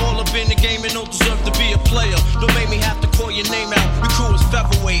major. You're all up in the game and don't deserve to be a player. Don't make me have to call your name out. Your crew is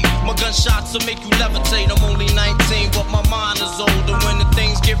featherweight. My gunshots will make you levitate. I'm only 19, but my mind is older. When the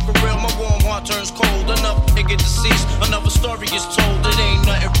things get for real, my warm heart turns cold. Enough nigga deceased, another story is told. It ain't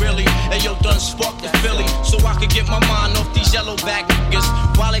nothing really. And yo, done sparked the Philly, so I could get my mind off these yellow back niggas.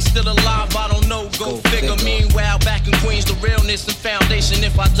 While they still alive, I don't know, go figure. Meanwhile, back in Queens, the realness and foundation.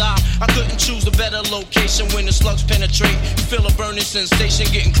 If I die, I couldn't choose a better location. When the slugs penetrate, you feel a burning sensation,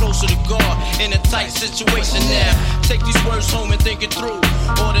 getting closer to God in a tight situation. Now, take these words home and think it through,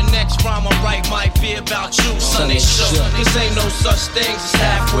 or the next rhyme I write might be about you. Son, they shook, cause ain't no such things as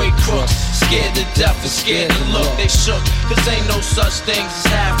halfway crooks. Scared to death and scared to look, they shook, cause ain't no such things as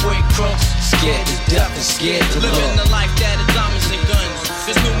halfway crooks. Scared to death and scared to look. Living the life that is diamonds and guns.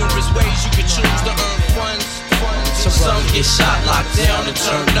 There's numerous ways you can choose to earn funds. Some get shot, locked down, and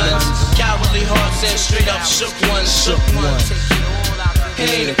turn nuns. Cowardly hearts and straight up shook ones. He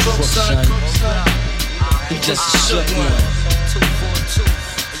ain't a crook, son. He just a shook one.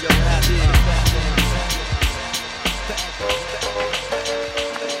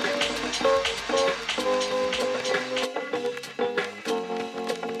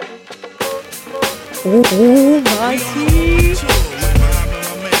 Oh, Mikey.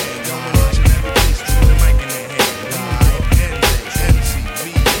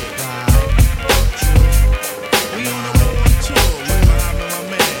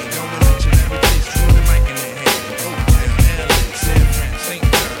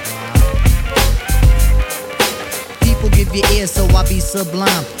 Your ear, so I be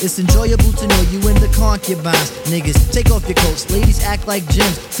sublime. It's enjoyable to know you in the concubines. Niggas, take off your coats. Ladies act like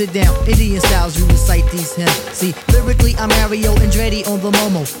gems. Sit down, Indian styles, you recite these hymns. See, lyrically, I'm Mario Andretti on the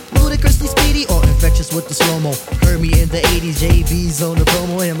Momo. Ludicrously speedy or infectious with the slow-mo. Heard me in the 80s, JB's on the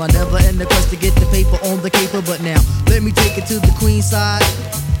promo. Him, I never end the quest to get the paper on the caper. But now, let me take it to the Queen side.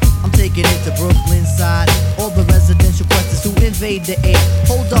 I'm taking it to Brooklyn side. All the residential questions who invade the air.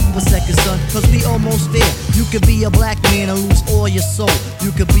 Hold up a second, son, cause we almost there. You could be a black man and lose all your soul.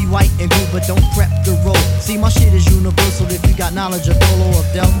 You could be white and blue, but don't prep the road. See, my shit is universal if you got knowledge of Dolo or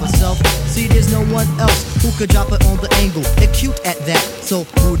Del for self. See, there's no one else who could drop it on the angle. They're cute at that. So,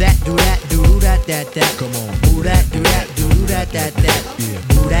 do that, do that, do that, that. Come on. Do that, do that, do that, that. Yeah.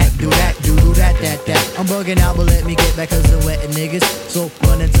 Do that, do that, do that, that. I'm bugging out, but let me get back cause they're wetting niggas. So,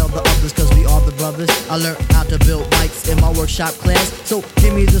 run and tell the others cause we are the brothers. I learned how to build mics in my workshop class. So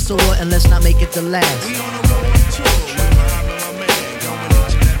give me the sword and let's not make it the last. We on the road too.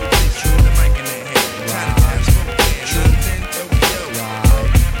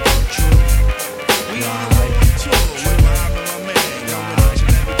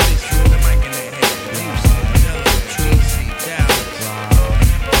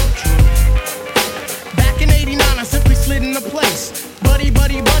 Back in '89, I simply slid into place.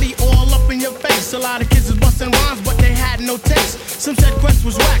 Buddy, all up in your face. A lot of kids was busting rhymes, but they had no taste. Some said Quest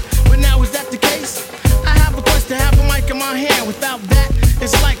was whack, but now is that the case? I have a quest to have a mic in my hand. Without that,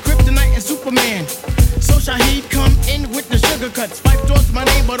 it's like Kryptonite and Superman. So Shaheed come in with the sugar cuts. Fife towards my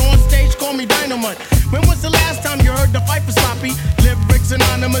name, but on stage call me Dynamite. When was the last time you heard the fight for sloppy? Lyrics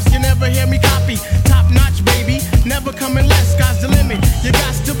anonymous, you never hear me copy. Top notch, baby, never coming less. Sky's the limit, you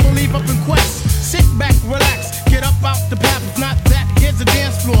got to believe up in Quest. Sit back, relax, get up out the path. If not that, here's a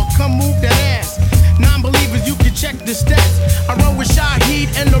dance floor, come move that ass. Non-believer flavors, you can check the stats. I run with Shaheed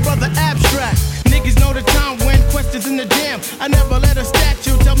and the brother Abstract. Niggas know the time when questions in the jam. I never let a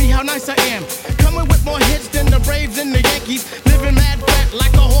statue tell me how nice I am. Coming with more hits than the Braves and the Yankees. Living mad fat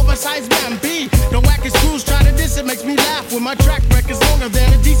like a oversized man. B. The wackest crews try to diss it, makes me laugh. When my track record's longer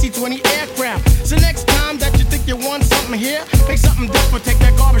than a DC-20 aircraft. So next time that you think you want something here, make something different, take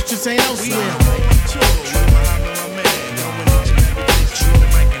that garbage to St. Elsewhere.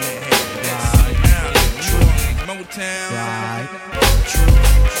 Motown.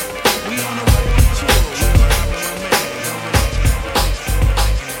 We on the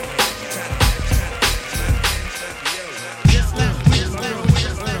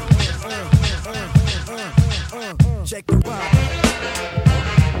check the vibe.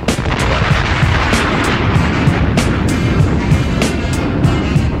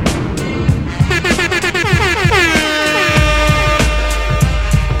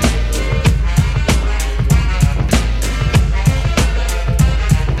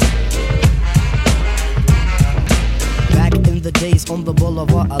 Days on the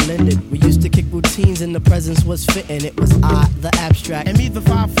boulevard I lended. We used to kick routines and the presence was fitting. It was I, the Abstract. And me, the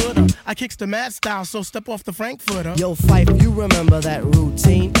 5-footer. I kicks the mad style, so step off the Frankfurter. Yo, Fife, you remember that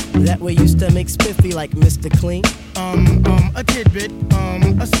routine? That way used to make spiffy like Mr. Clean? A tidbit,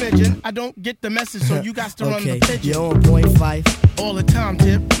 a smidgen. I don't get the message, so you got to run the pigeon. You're on point, Fife. All the time,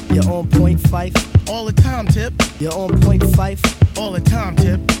 Tip. You're on point, Fife. All the time, Tip. You're on point, Fife. All the time,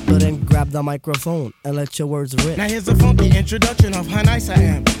 Tip. So then grab the microphone and let your words rip. Now here's a funky introduction of how nice I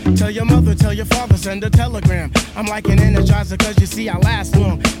am. Tell your mother, tell your father, send a telegram. I'm like an energizer cause you see I last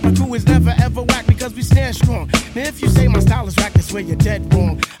long. My crew is never ever whack because we stand strong. Now if you say my style is whack, that's where you're dead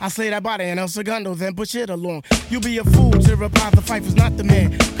wrong. I slay that body and El Segundo, then push it along. You'll be a fool to reply the fight is not the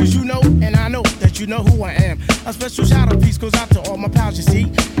man. Cause you know and I know that you know who I am. A special shout out piece goes out to all my pals you see.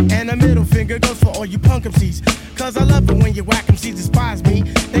 And a middle finger goes for all you punk MCs. Cause I love it when you whack MCs despise me.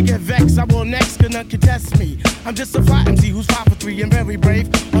 They get vexed, I will next, cause none contest me. I'm just a fly MC who's 5'3" and very brave.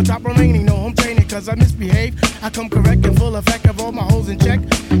 On top remaining, no home training cause I misbehave. I come correct and full effect of all my hoes in check.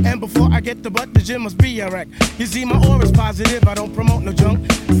 And before I get the butt, the gym must be a wreck. You see my aura's positive, I don't promote no junk.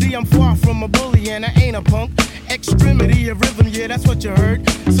 See I'm far from a bully and I ain't a punk. Extremity of rhythm, yeah that's what you heard.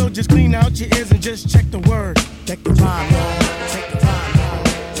 So just clean out your ears and just check the word. Check the rhyme, y'all. Check the rhyme.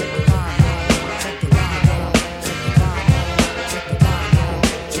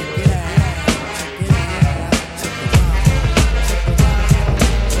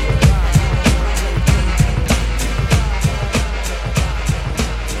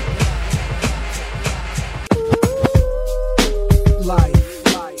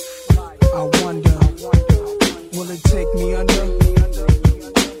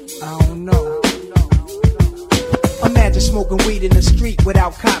 Smoking weed in the street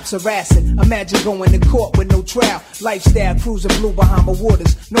without cops harassing. Imagine going to court with no trial. Lifestyle cruising blue Bahama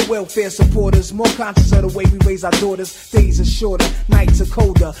waters. No welfare supporters. More conscious of the way we raise our daughters. Days are shorter, nights are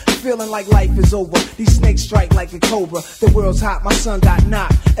colder. Feeling like life is over. These snakes strike like a cobra. The world's hot, my son got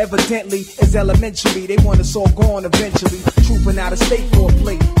knocked. Evidently, it's elementary. They want us all gone eventually. Trooping out of state for a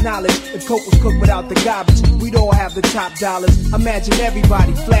plate. Knowledge, if coke was cooked without the garbage, we'd all have the top dollars. Imagine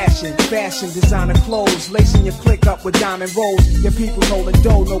everybody flashing. Fashion, designer clothes. Lacing your click up with diamond rolls. Your people holding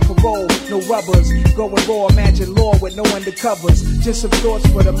dough, no parole, no rubbers. Going raw, imagine law with no undercovers. Just some thoughts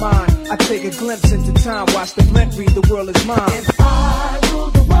for the mind. I take a glimpse into time, watch the glint read, the world is mine. If I rule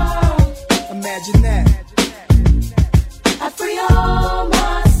the world, imagine that. I free all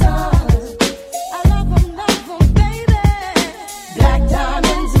my sons. I love them, baby. Black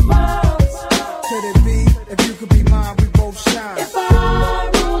diamonds and pearls. Could it be, if you could be mine, we both shine. If I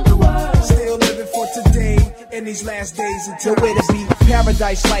rule the world, still living for today. In these last days until where to be.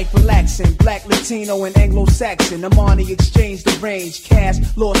 Paradise life relaxing. Black, Latino, and Anglo-Saxon. Amani exchange the range. Cash,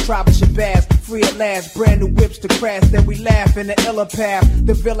 lost tribe of Shabazz. Free at last. Brand new whips to crash. Then we laugh in the illa path.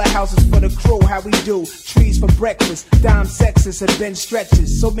 The villa houses for the crew. How we do. Trees for breakfast. Dime sexes have been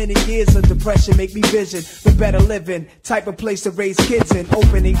stretches. So many years of depression make me vision the better living. Type of place to raise kids in.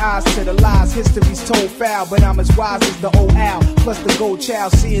 Opening eyes to the lies. History's told foul. But I'm as wise as the old owl. Plus the gold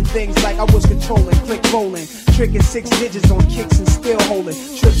child. Seeing things like I was controlling. Click rolling. Tricking 6 digits on kicks and still holding.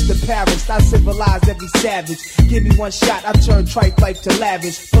 Trips to Paris, I civilized every savage. Give me one shot, I turn tripe life to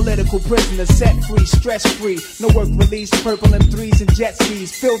lavish. Political prisoner, set free, stress free. No work release, purple M3s and jet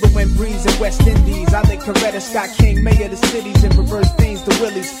skis. Feel the wind breeze in West Indies. I think Coretta Scott King, mayor of the cities, and reverse things to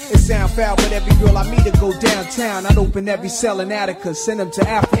Willies. It sound foul, but every girl I meet to go downtown. I'd open every cell in Attica, send them to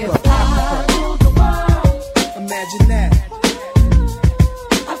Africa. If I rule the world, imagine that.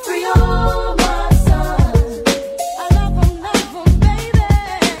 I free all my sons. I love them, baby.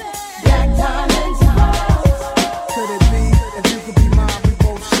 Black diamonds and pearls.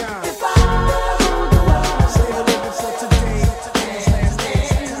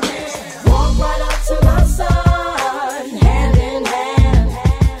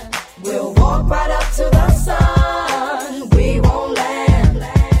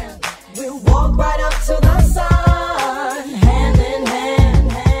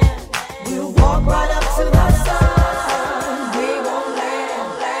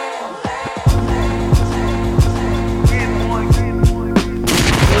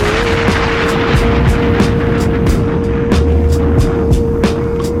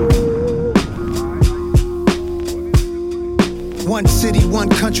 one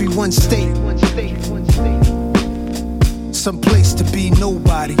country, one state. Some place to be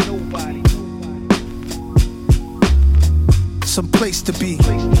nobody. Some place to be.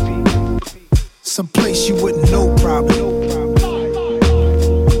 Some place you wouldn't know probably.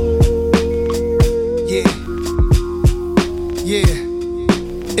 Yeah. Yeah.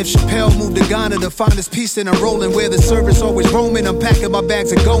 If Chappelle moved to Ghana to find his peace, then I'm rolling where the service always roaming. I'm packing my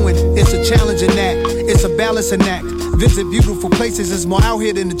bags and going. It's a challenging act. It's a balancing act. Visit beautiful places. It's more out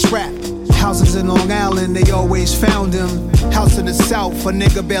here than the trap. Houses in Long Island, they always found him. House in the South, a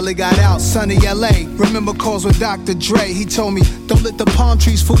nigga barely got out. Sunny LA, remember calls with Dr. Dre. He told me, don't let the palm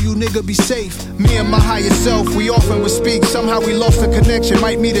trees fool you, nigga, be safe. Me and my higher self, we often would speak. Somehow we lost the connection,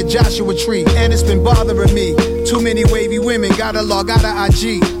 might meet a Joshua tree. And it's been bothering me. Too many wavy women, gotta log out of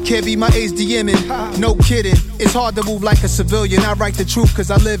IG. Can't be my age DMing, no kidding. It's hard to move like a civilian. I write the truth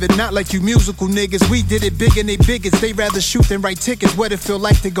cause I live it, not like you musical niggas. We did it big and they bigots. They rather shoot than write tickets. What it feel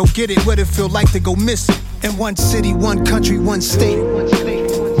like to go get it, what it feel like to go miss it. In one city, one country, one state.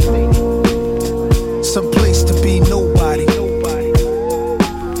 Some place to be nobody.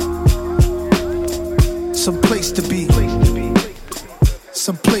 Some place to be.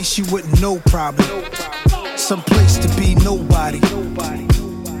 Some place you wouldn't know probably. Some place to be nobody.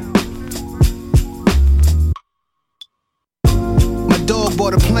 My dog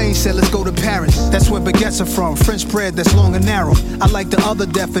bought a plane, said let's go to Paris. That's where baguettes are from, French bread that's long and narrow. I like the other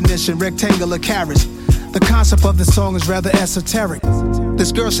definition, rectangular carrots. The concept of the song is rather esoteric.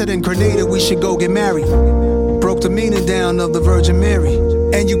 This girl said in Grenada we should go get married. Broke the meaning down of the Virgin Mary.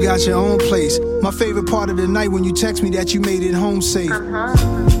 And you got your own place. My favorite part of the night when you text me that you made it home safe.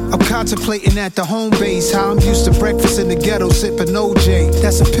 I'm contemplating at the home base how I'm used to breakfast in the ghetto sipping OJ.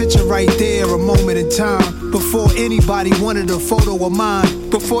 That's a picture right there, a moment in time. Before anybody wanted a photo of mine.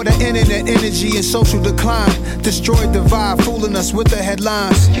 Before the internet energy and social decline destroyed the vibe, fooling us with the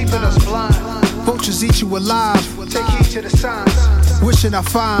headlines, keeping us blind. Vultures eat you alive. Take heed to the signs. Wishing I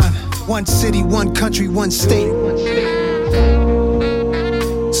find one city, one country, one state.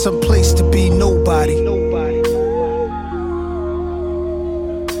 Some place to be nobody.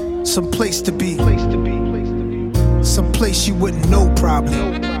 Some place to be. Some place you wouldn't know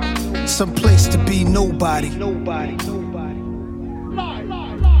probably. Some place to be nobody.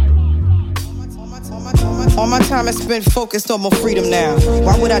 All my time is spent focused on my freedom now.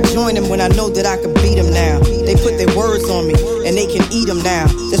 Why would I join them when I know that I can beat them now? They put their words on me and they can eat them now.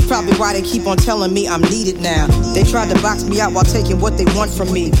 That's probably why they keep on telling me I'm needed now. They tried to box me out while taking what they want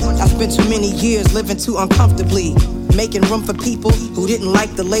from me. I spent too many years living too uncomfortably, making room for people who didn't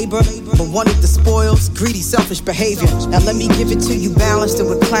like the labor but wanted the spoils, greedy, selfish behavior. Now let me give it to you balanced and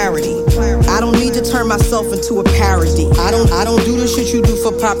with clarity. I don't need to turn myself into a parody. I don't do the shit you do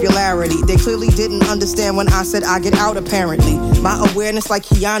for popularity. They clearly didn't understand when I said I get out apparently. My awareness like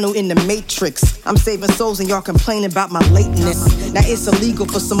Keanu in the Matrix. I'm saving souls and y'all complaining about my lateness. Now it's illegal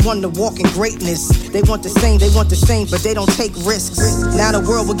for someone to walk in greatness. They want the same, but they don't take risks. Now the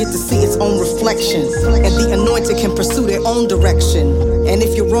world will get to see its own reflection, and the anointed can pursue their own direction. And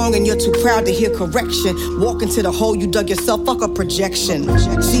if you're wrong and you're too proud to hear correction, walk into the hole you dug yourself, fuck a projection.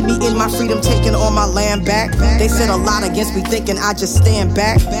 See me in my freedom taking all my land back. They said a lot against me thinking I just stand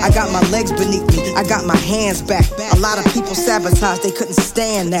back. I got my legs beneath me, I got my hands back. A lot of people sabotaged, they couldn't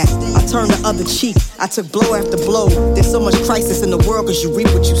stand that. I turned the other cheek, I took blow after blow. There's so much crisis in the world cause you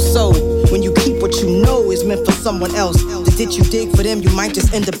reap what you sow. When you keep what you know is meant for someone else, did you dig for them, you might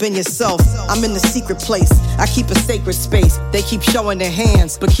just end up in yourself. I'm in the secret place, I keep a sacred space. They keep showing their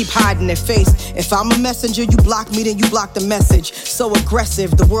hands, but keep hiding their face. If I'm a messenger, you block me, then you block the message. So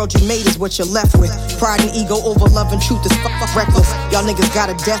aggressive, the world you made is what you're left with. Pride and ego over love and truth is fuck reckless. Y'all niggas got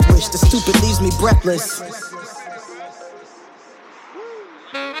a death wish, the stupid leaves me breathless.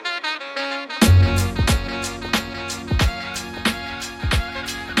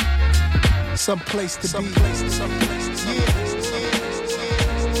 Some place to be.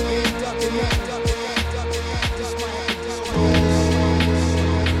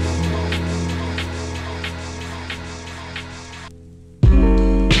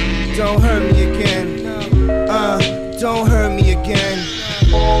 Don't hurt me again. Don't hurt me again.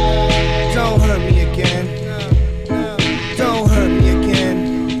 Don't hurt me again. Don't hurt me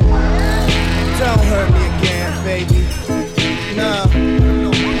again. Don't hurt me again, baby. Nah.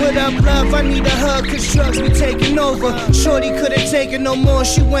 What up, love? I need a hug, cause drugs be taking over. Shorty couldn't take it no more,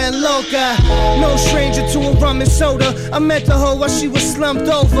 she went loca. No stranger to a rum and soda. I met the hoe while she was slumped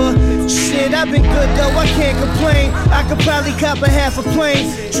over. shit, I've been good though, I can't complain. I could probably cop a half a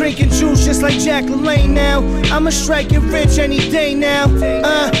plane. Drinking juice just like Jack LaLanne now. I'ma strike it rich any day now.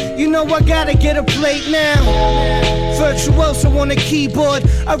 You know I gotta get a plate now. Virtuoso on the keyboard,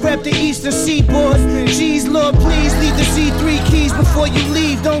 I rap the eastern seaboard. Jeez, Lord, please leave the C3 keys before you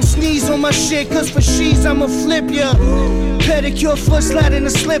leave. Don't sneeze on my shit, cause for she's I'ma flip ya. Pedicure, foot slide in a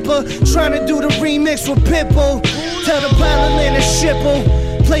slipper. Tryna do the remix with Pitbull. Tell the pilot and shipple.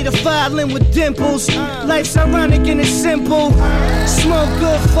 Play the violin with dimples. Life's ironic and it's simple. Smoke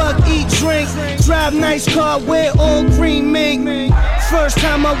good, fuck, eat, drink. Drive nice car, wear all green mink. First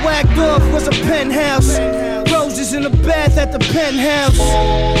time I whacked off was a penthouse. Roses in the bath at the penthouse.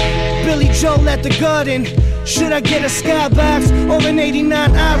 Billy Joel at the garden. Should I get a skybox or an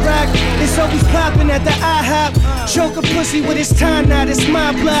 89 IROC? It's always popping at the IHOP. Choke a pussy with his tie knot, it's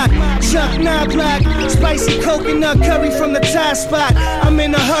my block. Chuck Knoblock, spicy coconut curry from the Thai spot. I'm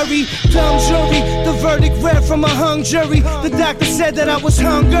in a hurry, dumb jury. The verdict read from a hung jury. The doctor said that I was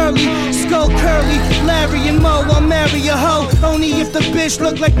hung early. Skull curly, Larry and Moe, I'll marry a hoe. Only if the bitch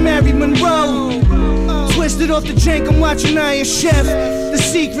look like Mary Monroe. Twisted off the jank, I'm watching Iron Chef. The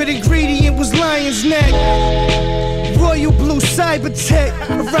secret ingredient was lion's neck. Royal blue Cybertech.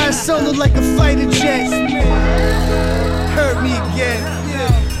 I ride solo like a fighter jet. Hurt me again.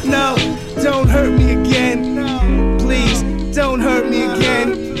 No, don't hurt me again. Please, don't hurt me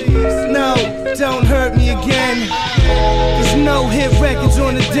again. No, don't hurt me again. There's no hit records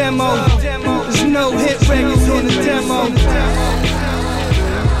on the demo. There's no hit records on the demo.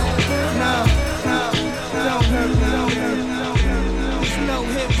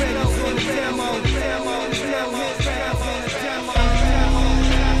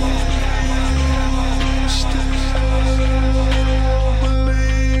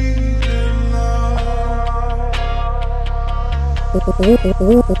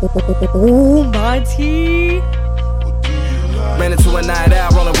 Oh, my tea. Ran into a night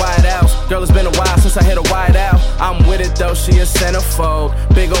out, rolling wide outs. Girl, it's been a while since I hit a wide out. I'm with it though, she a centerfold.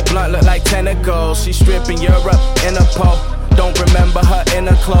 Big old blunt look like tentacles. She stripping Europe in a pole. Don't remember her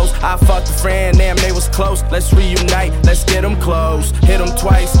inner clothes. I fucked a friend, damn, they was close. Let's reunite, let's get them close. Hit them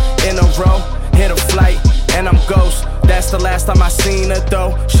twice in a row. Hit a flight, and I'm ghost. That's the last time I seen her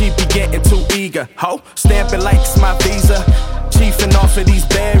though. She be getting too eager. Ho, stamp it like it's my visa. Chiefing off of these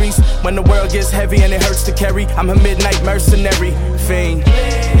berries. When the world gets heavy and it hurts to carry, I'm a midnight mercenary. Fiend,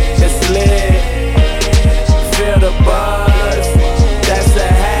 it's lit. Feel the buzz. That's the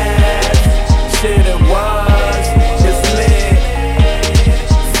half. Shit it was. It's lit.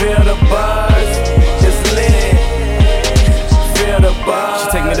 Feel the buzz. It's lit. Feel the buzz. She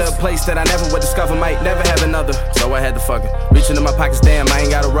take me to a place that I never would discover. Might never have another. So I had to fuck her. Reaching in my pockets, damn, I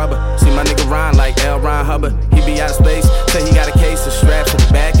ain't got a rubber. See my nigga Ron like L. Ron Hubbard. He be out of space. Say he got a case of straps in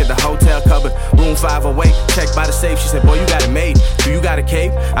the back of the hotel cupboard. Room 508, checked by the safe. She said, boy, you got it made. Do you got a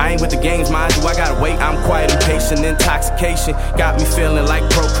cape? I ain't with the games, mind you, I gotta wait. I'm quiet, impatient, intoxication got me feeling like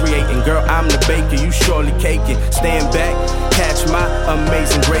procreating. Girl, I'm the baker, you surely caking. Stand back, catch my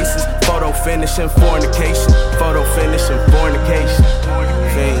amazing graces. Photo finishing, fornication. Photo finishing, fornication.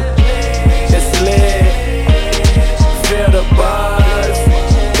 Fiend. It's lit. Feel the buzz.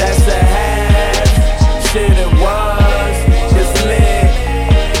 That's the half. Shit it was. It's lit.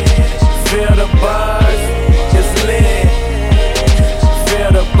 Feel the buzz. It's lit.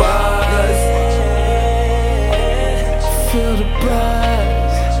 Feel the buzz. Feel the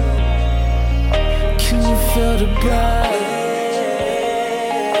buzz. Can you feel the buzz?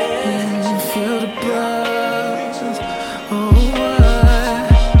 Feel the buzz. Oh, yeah.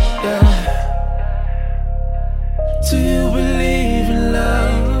 Do you believe in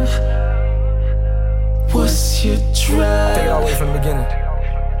love? What's your drug? Take it all the way from the beginning.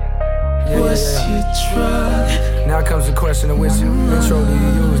 What's your drug? Now comes the question of which intro do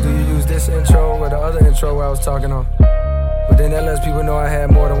you use? Do you use this intro or the other intro where I was talking on? But then that lets people know I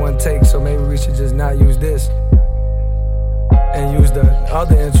had more than one take, so maybe we should just not use this and use the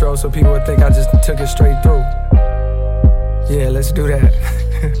other intro so people would think I just took it straight through. Yeah, let's do that.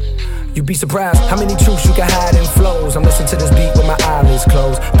 You'd be surprised how many truths you can hide in flows. I'm listening to this beat with my eyelids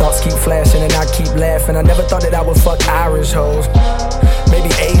closed. Thoughts keep flashing and I keep laughing. I never thought that I would fuck Irish hoes.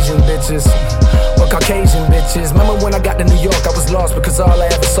 Maybe Asian bitches or Caucasian bitches. Remember when I got to New York, I was lost because all I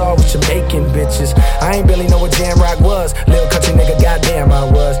ever saw was Jamaican bitches. I ain't really know what jam rock was. Little country nigga, goddamn I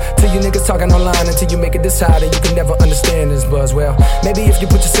was. Till you niggas talking online until you make it decide and you can never understand this buzz. Well, maybe if you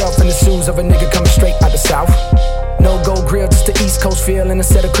put yourself in the shoes of a nigga coming straight out the south. No gold grill, just the East Coast feel and a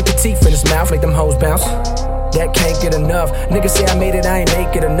set of crooked teeth in his mouth like them hoes bounce. That can't get enough. Niggas say I made it, I ain't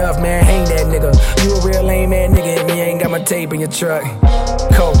make it enough. Man, hang that nigga. You a real lame ass nigga if you ain't got my tape in your truck.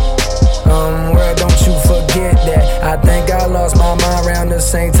 Cold. World, don't you forget that. I think I lost my mind around the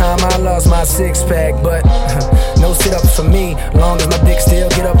same time I lost my six-pack. But no sit-ups for me, long as my dick still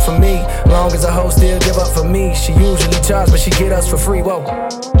get up for me. Long as a hoe still give up for me. She usually charge, but she get us for free. Whoa,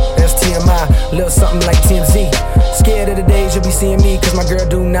 that's TMI, little something like TMZ. Scared of the days you'll be seeing me, cause my girl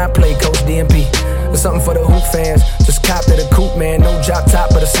do not play Coach DMP. There's something for the hoop fans, just cop to the coupe, man. No drop top,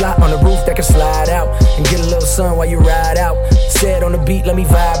 but a slot on the roof that can slide out and get a little sun while you ride out. Said on the beat, let me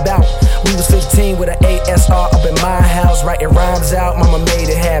vibe out. We was 15 with an ASR up in my house, writing rhymes out. Mama made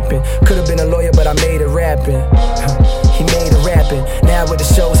it happen. Could've been a lawyer, but I made it rapping. He made it rapping. Now with the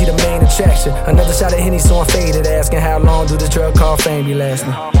shows, he the main attraction. Another shot of Henny, so I'm faded, asking how long do this drug called fame be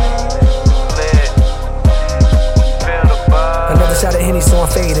lasting. Another shot of Henny, so I'm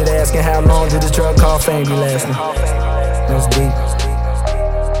faded, asking how long do this drug called fame be lasting. That's deep.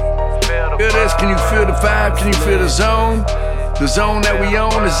 Feel this? Can you feel the vibe? Can you feel the zone? The zone that we own,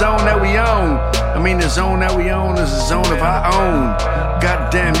 the zone that we own. I mean, the zone that we own is a zone of our own.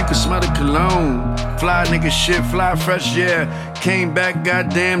 Goddamn, you can smell the cologne. Fly nigga shit, fly fresh, yeah. Came back,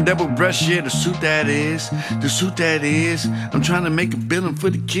 goddamn, double brush, yeah. The suit that is, the suit that is. I'm trying to make a billing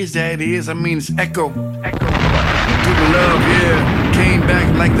for the kids that is. I mean, it's Echo. Do the love, yeah. Came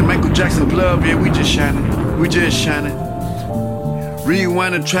back like the Michael Jackson glove, yeah. We just shining, we just shining.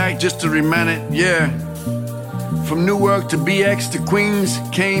 Rewind the track just to remind it, yeah. From Newark to BX to Queens,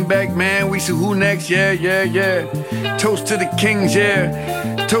 came back, man, we see who next, yeah, yeah, yeah. Toast to the kings,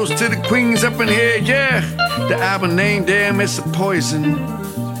 yeah. Toast to the queens up in here, yeah. The album name, damn, it's a poison.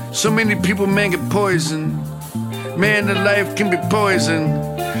 So many people, man, get poisoned. Man, the life can be poison.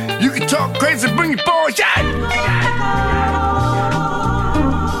 You can talk crazy, bring your boys, yeah.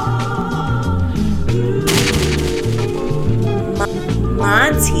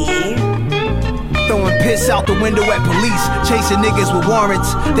 Monty. Throwing piss out the window at police, chasing niggas with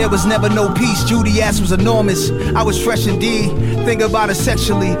warrants. There was never no peace, Judy ass was enormous. I was fresh indeed, think about it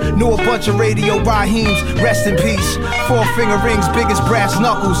sexually. Knew a bunch of radio Rahims, rest in peace. 4 finger rings, big as brass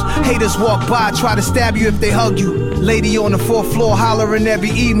knuckles. Haters walk by, try to stab you if they hug you. Lady on the 4th floor hollering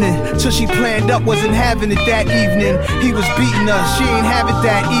every evening, till she planned up, wasn't having it that evening. He was beating her, she ain't have it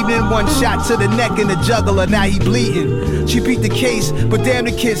that evening. 1 shot to the neck and the jugular, now he bleeding. She beat the case, but damn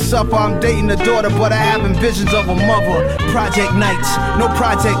the kid suffer. I'm dating the daughter, but I having visions of a mother. Project nights, no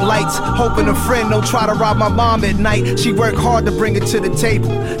project lights. Hoping a friend don't try to rob my mom at night. She worked hard to bring it to the table.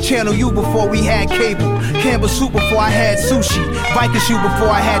 Channel U before we had cable. Campbell soup before I had sushi. Biker shoe before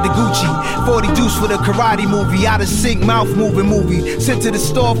I had the Gucci. 40 deuce for the karate movie. Out of sync, mouth moving movie. Sent to the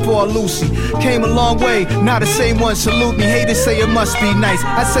store for a Lucy. Came a long way, now the same one salute me. Haters say it must be nice,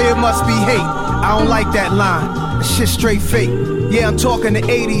 I say it must be hate. I don't like that line, that shit straight fake. Yeah, I'm talking the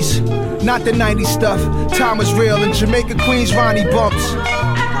 80s, not the 90s stuff. Time was real in Jamaica, Queens, Ronnie bumps.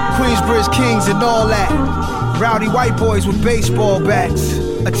 Queensbridge Kings and all that. Rowdy white boys with baseball bats.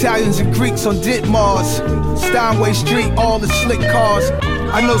 Italians and Greeks on Ditmars. Steinway Street, all the slick cars.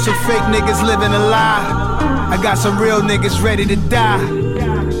 I know some fake niggas living a lie. I got some real niggas ready to die.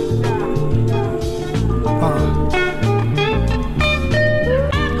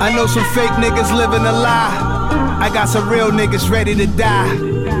 I know some fake niggas living a lie. I got some real niggas ready to die.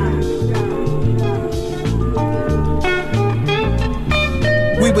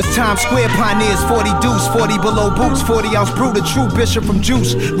 We was Times Square pioneers, 40 deuce, 40 below boots, 40 ounce brew, the true bishop from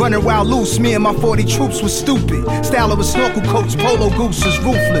Juice. Running wild loose, me and my 40 troops was stupid. Style with snorkel coats, polo gooses,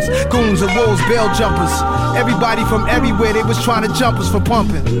 ruthless. Goons and wolves, bail jumpers. Everybody from everywhere, they was trying to jump us for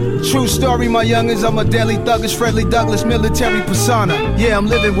pumping. True story, my youngins, I'm a deadly thuggish, Fredley Douglass, military persona. Yeah, I'm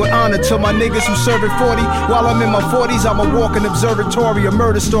living with honor to my niggas who serve at 40. While I'm in my 40s, I'm a walking observatory, a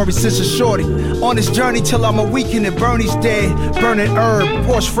murder story since a shorty. On this journey till I'm a weekend and Bernie's dead. Burning herb,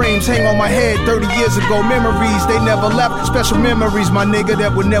 Porsche frames hang on my head 30 years ago. Memories, they never left. Special memories, my nigga,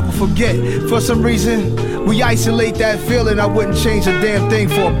 that we'll never forget. For some reason, we isolate that feeling. I wouldn't change a damn thing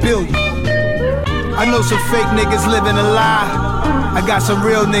for $1 billion. I know some fake niggas living a lie. I got some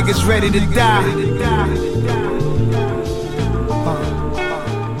real niggas ready to die.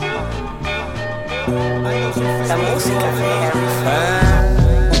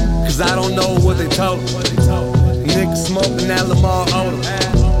 Cause I don't know what they told. Niggas smoking that Lamar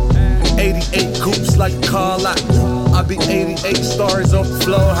odor. 88 coupes like a car lot. I be 88 stars off the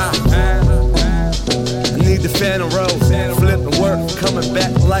floor high. I need the Phantom Rose. Flipping work, coming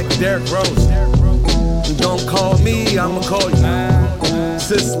back like Derrick Rose. Don't call me, I'ma call you.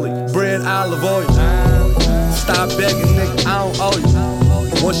 Sicily, bread, olive oil. Stop begging, nigga, I don't owe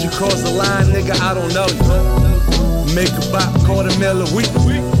you. Once you cross the line, nigga, I don't know you. Make a bop, $250,000 a week.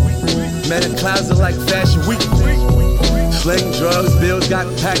 Man, a closet like Fashion Week. Sling drugs, bills got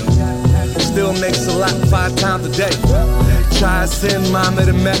packed. still makes a lot 5 times a day. Try to send mama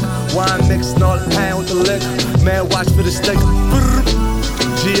to Mecca. Wine mixing all the pain with the liquor. Man, watch for the stick.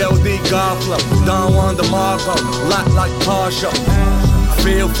 G.O.D. Godflow, Don Juan DeMarco, lot like car show.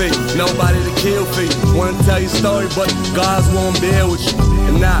 Feel for you, nobody to kill for you. Wanna tell your story, but God's won't bear with you.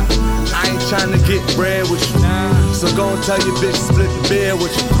 And nah, I ain't trying to get bread with you. So go and tell your bitch split the beer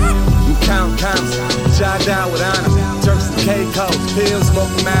with you. And count counts, jot down with honor. Turks and Caicos, pills,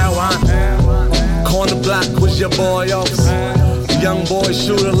 smoking marijuana. Corner block was your boy office. Young boy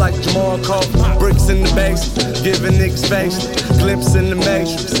shooter like Jamal Crawford. Bricks in the basement, giving niggas face. Glimpse in the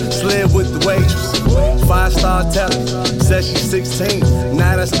matrix, slid with the waitress. 5-star telling, said she's 16.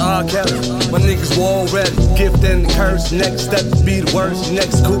 Now that's R. Kelly. My niggas were already, gift and the curse. Next step be the worst,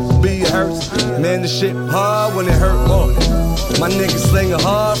 next coup be a hearse. Man, the shit hard when it hurt more. My niggas slinging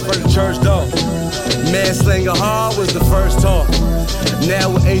hard for the church door. Man, slinging hard was the first talk.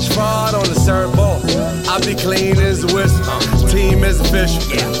 Now with H-Fraud on the serve ball. I be clean as a whistle. Team is official.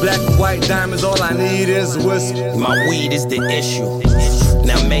 Black and white diamonds, all I need is a whistle. My weed is the issue.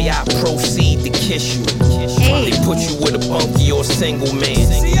 Now may I proceed to kiss you? They put you with a bunkie or single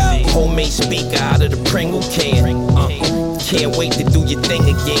man. Homemade speaker out of the Pringle can. Can't wait to do your thing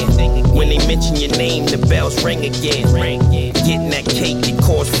again. When they mention your name, the bells ring again. Getting that cake, it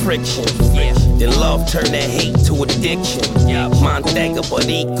cause friction. Then love turn that hate to addiction. Montega, but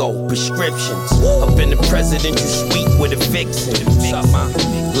eco prescriptions. Up in the presidential suite with a vixen.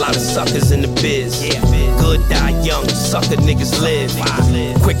 A lot of suckers in the biz. Good die young, sucker niggas live.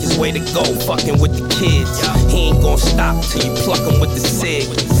 Quickest way to go, fucking with the kids. He ain't gon' stop till you pluck him with the cig.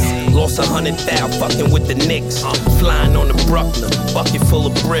 Lost 100,000 fucking with the Knicks. Flying on the Bruckner, bucket full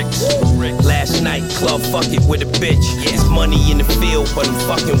of bricks. Last night, club fuck it with a bitch. It's money in the field, but I'm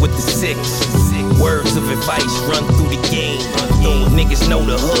fucking with the 6. Words of advice run through the game. Niggas know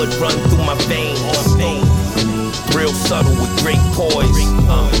the hood run through my veins. Real subtle with great poise.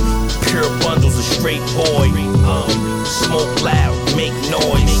 Pure bundles of straight boy. Smoke loud, make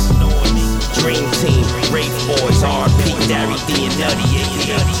noise. Dream team, Wraith boys, R.P. Darry D and Nutty,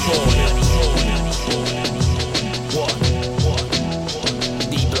 a.k.a. Troy.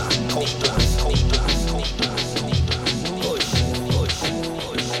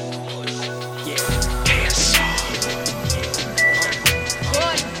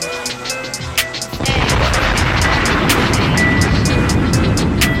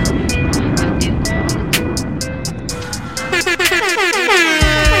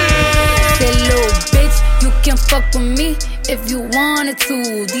 Fuck with me if you wanted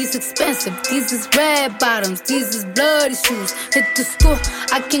to. These expensive, these is red bottoms, these is bloody shoes. Hit the school,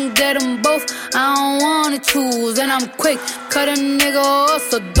 I can get them both, I don't wanna choose. And I'm quick, cut a nigga off,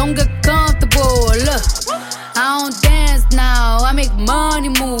 so don't get comfortable. Look, I don't dance now, I make money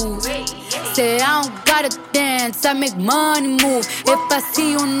move. Say I don't gotta dance, I make money move. If I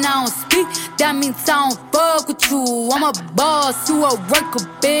see you now speak, that means I don't fuck with you. I'm a boss, you a worker,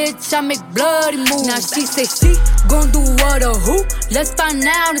 bitch, I make bloody moves. Now she say she gon' do what or who? Let's find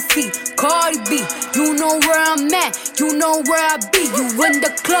out and see. Cardi B, you know where I'm at, you know where I be. You in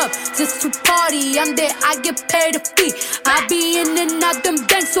the club, just to party, I'm there, I get paid a fee. I be in and out them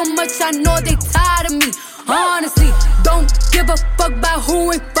banks so much, I know they tired of me. Honestly, don't give a fuck about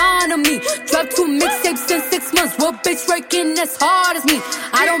who in front of me. Drop 2 mixtapes in 6 months. What bitch working as hard as me?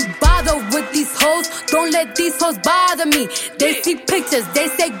 I don't bother with these hoes. Don't let these hoes bother me. They see pictures, they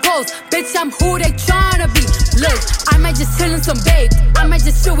say goals. Bitch, I'm who they tryna be. Look, I might just chill in some babe. I might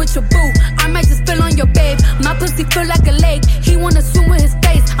just chill with your boo. I might just spill on your babe. My pussy feel like a lake. He wanna swim with his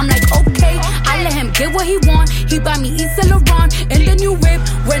face. I'm like, okay. I let him get what he want. He buy me East Saint Laurent and the new whip.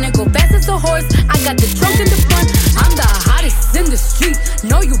 When it go fast as a horse, I got the trunk in the front. I'm the hottest in the street.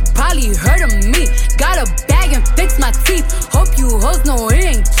 Know you probably heard of me. Got a bag and fix my teeth. Hope you hoes know it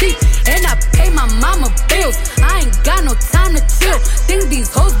ain't cheap. And I pay my mama bills. I ain't got no time to chill. Think these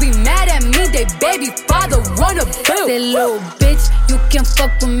hoes be mad at me. They baby father run a bill. Say little bitch, you can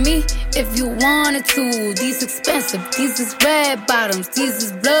fuck with me if you wanted to. These expensive, these is red bottoms, these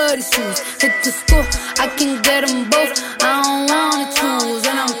is bloody shoes. Hit the school, I can get them both. I don't wanna choose,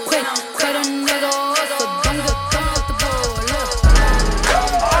 and I'm quick, cut a nigga off, so don't get comfortable. Look.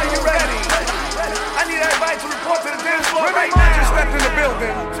 Are you ready? I need everybody to report to the dance floor right now. Just stepped in the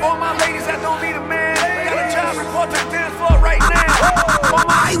building. All my ladies that don't need a man, they got a job. Report to the dance floor right now.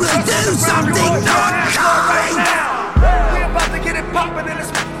 I will do something not right now. We're about to get it poppin' in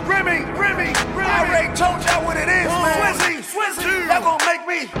this. Remy. I already told y'all what it is, man. Swizzy, y'all gon' make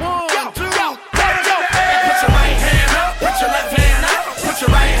me. Yo. Put your right hand up, put your left hand up. Put your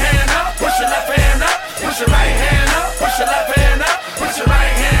right hand up, put your left hand up. Put your right hand up, put your left hand up. Put your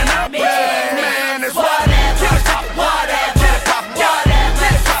right hand up.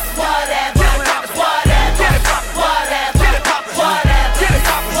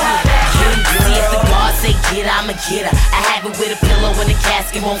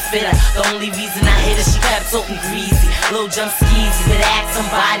 casket won't fit her. The only reason I hit her, she kept talking greasy. Little jump skeezy, but ask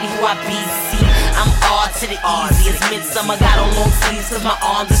somebody who I be. See, I'm R to the easy. It's midsummer, got on long sleeves cause my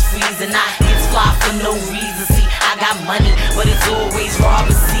arms is freezing. I get fly for no reason. See, I got money, but it's always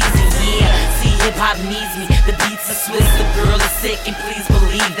robber season. Yeah, see, hip-hop needs me. The beats are swizz, the girl is sick, and please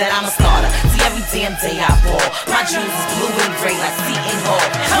believe that I'm a starter. See, every damn day I ball. My jewels is blue and gray like Seton Hall.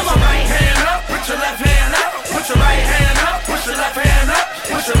 Put your right hand up, put your left hand up. Put your right hand up, put your left hand up.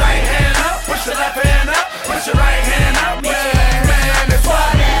 Put your right hand up, put your left hand up. Put your right hand up, yeah, man, it's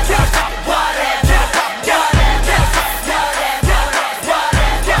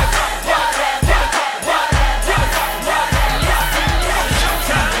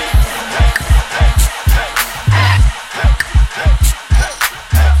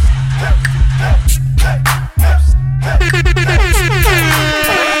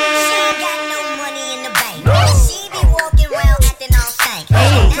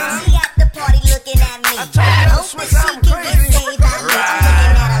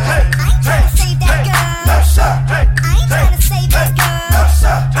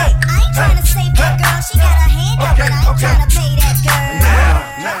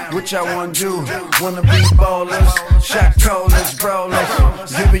what y'all wanna do? Wanna be ballers, shot callers, brawlers.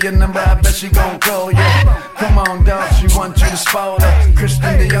 Give her your number, I bet she gon' call you. Come on, dog, she want you to spoil her.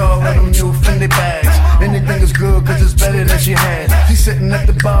 Christian Dior with them new Fendi bags. Anything is good, cause it's better than she had. She sitting at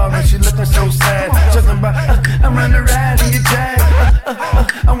the bar and she looking so sad. Talking about, I wanna ride in your jag.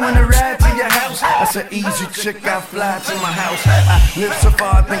 I wanna ride to your house. I said, easy chick, I fly to my house. I live so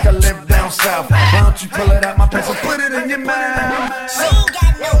far, I think I live down south. Why don't you pull it out my pants and put it in your mouth? She ain't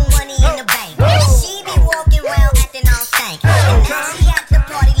got no money in the bank. She be walking around acting all stank. And now she at the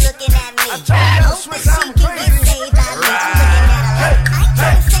party looking at me. Hoping she can get saved by me. I'm looking at her like, I ain't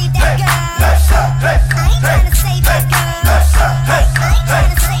tryna save that girl. I ain't tryna save that girl. I ain't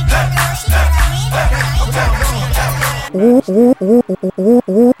tryna save that girl. She got her hand up, but I ain't tryna save that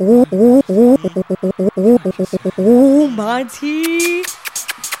girl. Oh, Monty.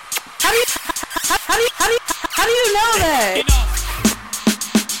 How do you know that?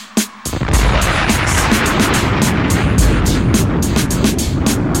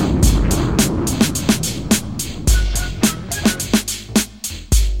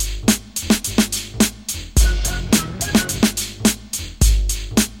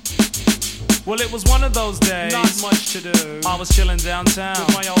 Well, it was one of those days, not much to do. I was chilling downtown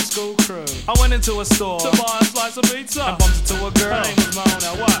with my old school crew. I went into a store to buy a slice of pizza and bumped into a girl. Her name was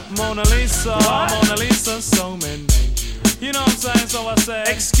Mona. What? Mona Lisa. What? Mona Lisa, so many names. You know what I'm saying? So I said,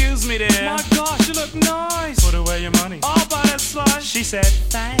 excuse me, dear. My gosh, you look nice. Put away your money. I'll buy that slice. She said,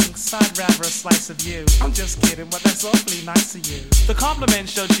 thanks, I'd rather a slice of you. I'm just kidding, but that's awfully nice of you. The compliment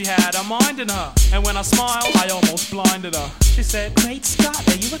showed she had a mind in her. And when I smiled, I almost blinded her. She said, great Scott,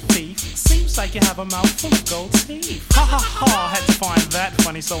 are you a thief? Seems like you have a mouth full of gold teeth. Ha ha ha, I had to find that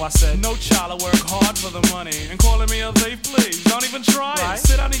funny. So I said, no child, I work hard for the money. And calling me a thief, please, don't even try it.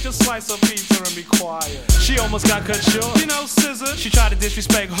 Sit down, eat your slice of pizza and be quiet. She almost got cut short. You know, scissor. She tried to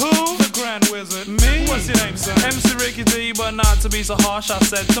disrespect who? The Grand Wizard. Me? What's your name, son? MC Ricky D, but not to be so harsh, I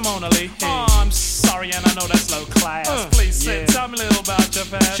said to Mona Lee. Oh, I'm sorry, and I know that's low class. Please sit, tell me a little about your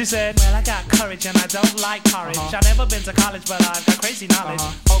past. She said, well, I got courage and I don't like porridge. I've never been to college, but I've got crazy knowledge.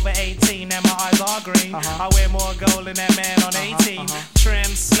 Over 18 and my eyes are green. I wear more gold than that man on 18. Trim,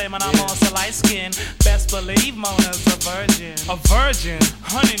 slim, and I'm also light skinned. Best believe Mona's a virgin. A virgin?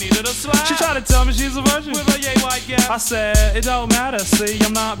 Honey needed a slap. She tried to tell me she's a virgin with a yay white gap. I said, it don't matter, see,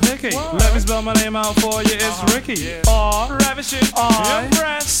 I'm not picky. Let me spell my name out for you, it's Ricky. R, ravishing, I,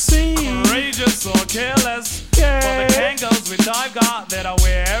 impress, C, courageous or careless. For the Kangos which I've got that I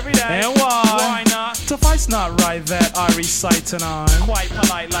wear every day. And why? Why not? Suffice not right that I recite tonight. Quite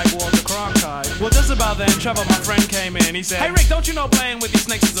polite like Walter Cronkite. Well, just about then, Trevor, my friend, came in. He said, hey Rick, don't you know playing with these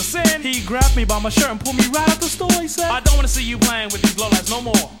snakes is a sin? He grabbed me by my shirt and pulled me right out the store. He said, I don't want to see you playing with these lowlights no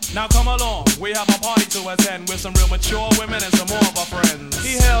more. Now come along, we have a party to attend with some real mature women and some more of our friends.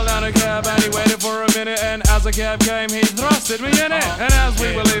 He held down a cab and he waited for a minute, and as the cab came, he thrusted me in it. And as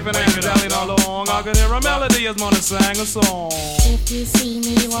we were leaving and dallying along, I could hear a melody as Mona sang a song. If you see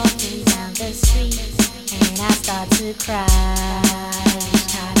me walking down the street and I start to cry,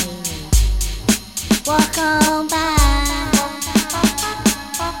 walk on by,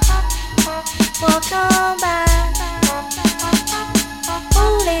 walk on by.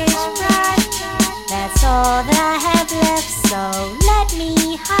 Foolish pride, that's all that I have left, so let me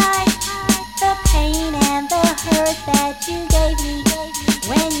hide the pain and the hurt that you gave me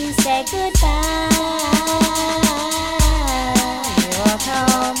when you said goodbye. Walk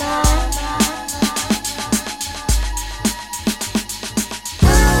on by.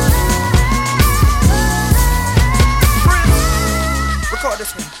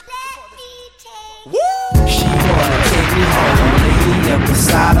 this one. She wanna take me home, lay me up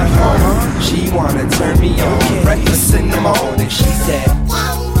beside her home. She wanna turn me on, breakfast in the morning. She said,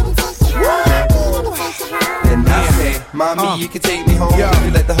 and I said, mommy, you can take me home.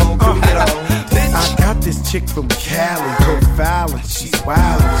 You let the whole crew get on. I got this chick from Cali, profiling. She's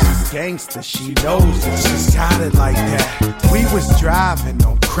wild, she's gangster, she knows it. She's got it like that. We was driving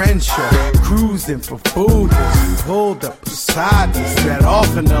on Crenshaw, cruising for food, and she pulled up beside me, sat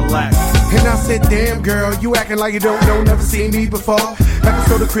off in the lap. And I said, damn girl, you acting like you don't know, never seen me before.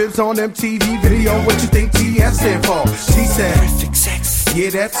 Episode of Cribs on MTV video, what you think TS stand for? She said, perfect sex. Yeah,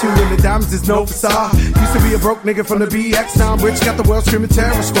 that too, and the diamonds is no facade. Used to be a broke nigga from the BX, now I'm rich, got the world screaming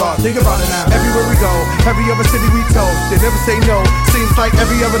terror squad. Think about it now, everywhere we go, every other city we told, they never say no. Seems like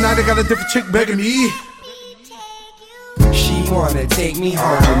every other night I got a different chick begging me. She wanna take me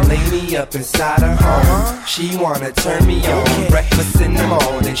home, lay me up inside her home. She wanna turn me on, breakfast in the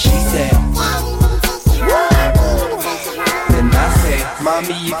morning. She said, and I said,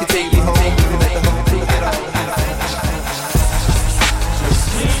 mommy, you can take me home, you can let the whole thing get on. Just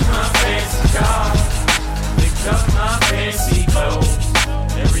leave my fancy car, pick up my fancy clothes.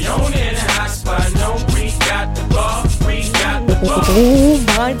 Every on in the hot spot, no, we got the bar, we got the bar. Oh,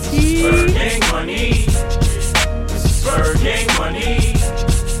 my teeth. Ferg gang money. Ferg gang money.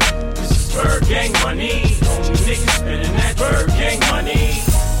 This is Ferg gang money. Only niggas spending that Ferg gang money.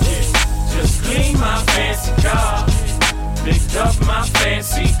 Yeah. Just clean my fancy car. Picked up my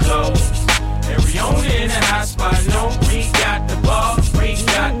fancy clothes. Every owner in the hot spot know we got the bar. We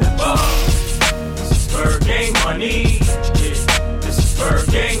got the bar. This is Ferg gang money. Yeah. This is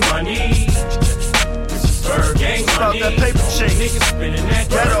Ferg gang money. This is Ferg gang money. That paper chain. Niggas spending that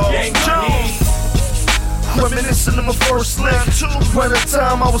Ferg gang money. Reminiscing of my first lick. When at the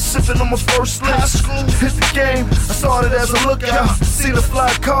time I was sipping on my first lick. Hit the game, I started as a lookout. See the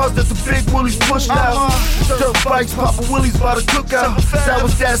fly cars that the big willies pushed out. Dirt bikes, poppin' willies by the cookout. That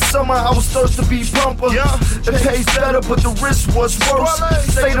was that summer, I was thirsty to be bumper. It pays better, but the risk was worse.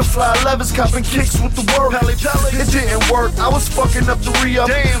 Stay to fly levers, copping kicks with the work. It didn't work, I was fucking up the re-up.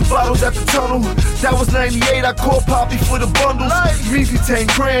 Bottles at the tunnel, that was 98. I called Poppy for the bundles. Measly 10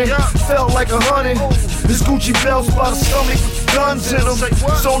 grand, felt like 100. This Gucci belts by the stomach with the guns in them.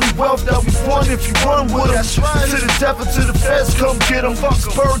 It's only wealth that we want if you run with them. To the death or to the feds, come get them.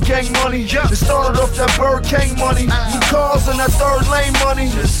 Ferg gang money, it started off that Bird King money. New cars and that third lane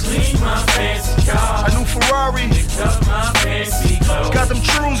money. Just leave my fancy car. A new Ferrari. Picked up my fancy clothes. Got them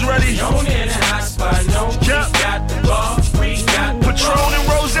trues ready. On in the hot spot, no, we got the bar. We got the Patron and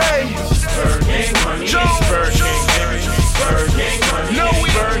Rose. Ferg gang money. Ferg gang money. Ferg gang money. No, we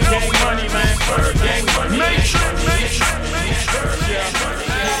Ferg gang money, man. Ferg gang money.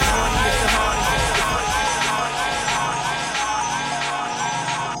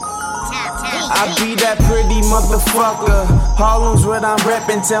 I be that pretty motherfucker. Harlem's what I'm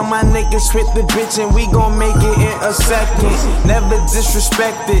reppin'. Tell my niggas hit the bitch and we gon' make it in a second. Never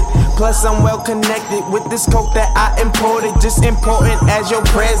disrespected. Plus I'm well connected with this coke that I imported. Just important as your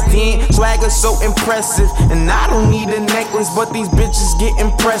president. Swagger so impressive. And I don't need a necklace, but these bitches get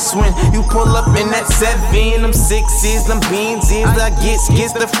impressed when you pull up in that 7. Them 6s, them beans is. I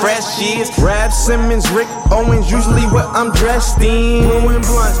gets the fresh years. Rap Simmons, Rick Owens, usually what I'm dressed in. Blowing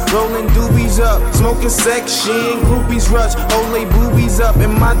blunts, rolling doobies up. Smoking section, groupies rush, Olay boobies up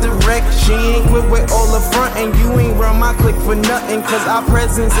in my direction. Quit with all the front and you ain't run my click for nothing. Cause our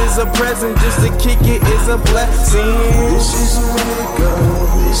presence is a present, just to kick it is a blessing. This is the way to go,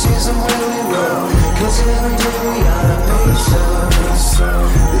 this is the way we roll. Cause every day we gotta pay some.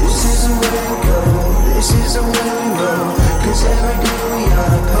 This is the way to go, this is the way we roll. Cause every day we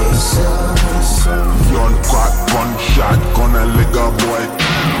gotta pay some. Gun crack, gunshot, gonna lick a boy.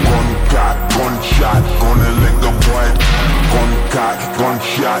 Gun cat, gunshot, gonna lick a boy. Gun cat,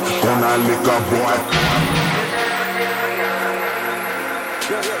 gunshot, gonna lick a boy.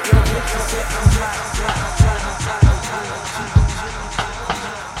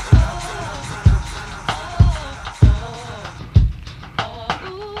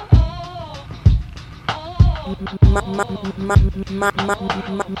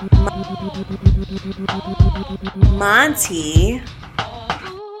 Monty.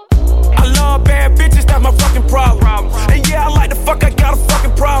 I love bad bitches, that's my fucking problem. And yeah, I like the fuck, I got a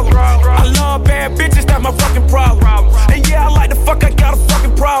fucking problem. I love bad bitches, that's my fucking problem. And yeah, I like the fuck, I got a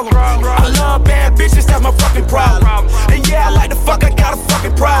fucking problem. I love bad bitches, that's my fucking problem. And yeah, I like the fuck, I got a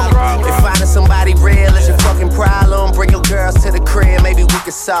fucking problem. If finding somebody real is your fucking problem, bring your girls to the crib, maybe we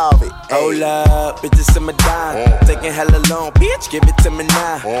can solve it. Hold up, bitches in my dime. Taking hella long, bitch, give it to me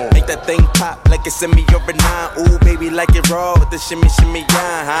now. Make that thing pop like it's in me or a 9. Ooh, baby, like it raw with the shimmy, shimmy,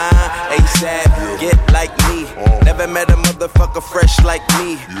 yeah, huh? ASAP, get like me. Never met a motherfucker fresh like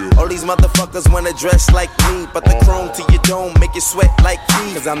me. All these motherfuckers wanna dress like me, but the chrome to your dome make you sweat like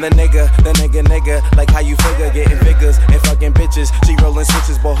me. Cause I'm the nigga, like how you figure, getting figures and fucking bitches. She rolling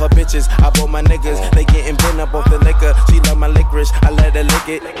switches, bought her bitches, I bought my niggas. They getting bent up off the liquor, she love my licorice, I let her lick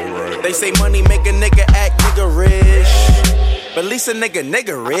it. They say money make a nigga act niggerish, but at least a nigga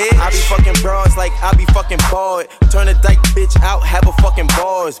rich. I be fucking broads like I be fucking bored. Turn a dyke bitch out, have a fucking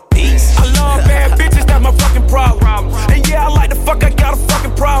bars. Peace. I love bad bitches, that's my fucking problem. And yeah, I like the fuck, I got a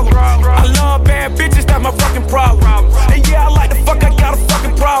fucking problem. I love bad bitches, that's my fucking problem. And yeah, I like the fuck, I got a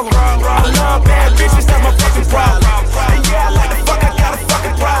fucking problem. I love bad bitches, that's my fucking problem. And yeah, I like the fuck, I got a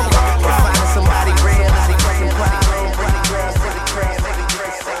fucking problem. Finding somebody real is a fucking problem.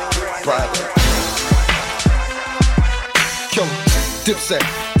 Killer, Dipset,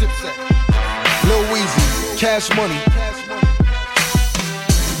 Lil Weezy, Cash Money.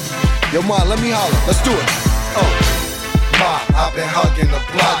 Yo, Ma, let me holler, let's do it. Ma, I've been hugging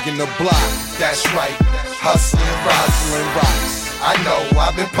the block, that's right, hustling rocks. I know,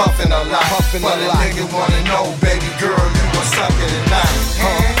 I've been puffing a lot, but a nigga wanna know, baby girl, you gon' suck it or not?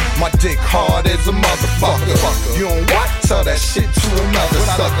 My dick hard as a motherfucker. You don't what? Tell that shit to another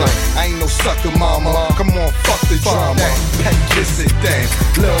sucker. I ain't no sucker, mama. Come on, fuck the drama. Pet kiss it, damn.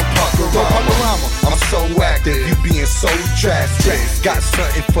 Lil Puckerama. I'm so active, you being so drastic. Got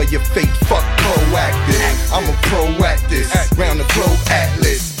something for your fate, fuck proactive. I'm a proactive, round the globe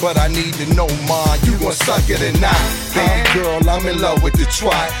atlas. But I need to know, ma, you gon' suck it or not? Baby girl, I'm in love with the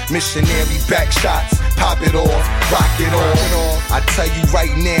twat. Missionary back shots, pop it off, rock it off. I tell you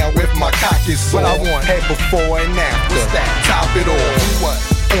right now, if my cock is sore, what I want, head before and after. What's that? Top it off. What?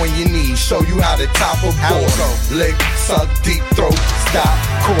 On your knees, show you how to top a board. Lick, suck, deep throat, stop,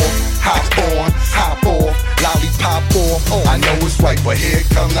 cough, hop on, hop off, lollipop off. I know it's right, but here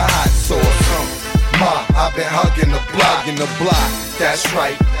come the hot sauce. Ma, I've been hugging the block, that's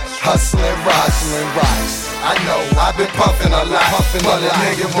right, hustling rocks. I know, I've been puffing a lot, but a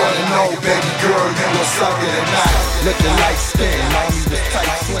nigga wanna know, baby girl, you gon' suck it or not? Looking like skin, mommy was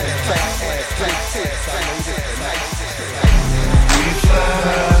tight, slim, tight tits, I know this the night. We fly,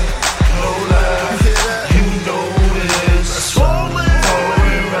 no lie, you know this.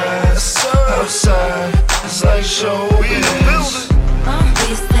 Foreign rides, outside, it's like showbiz.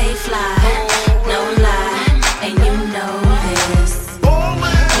 We stay fly, no lie, and you know this.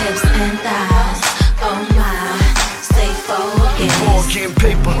 Lips and thighs, oh my, stay focused. Ball getting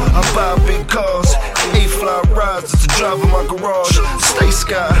paper, I buy big cars. 8 fly rides, it's the drive in my garage. Stay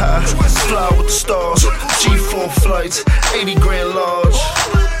sky high, fly with the stars. G4 flights, 80 grand large.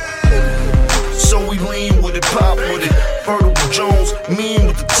 So we lean with it, pop with it. Vertical Jones, mean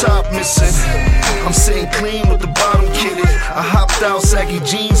with the top missing. I'm sitting clean with the bottom kitted. I hopped out, saggy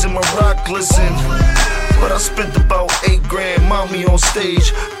jeans and my rock glisten. But I spent about 8 grand, mommy on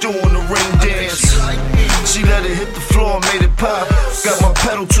stage, doing the ring dance. She let it hit the floor, made it pop. Got my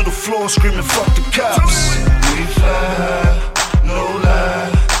pedal to the floor, screaming, fuck the cops. We fly, no lie,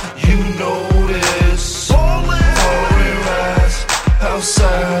 you know this. Foreign rides,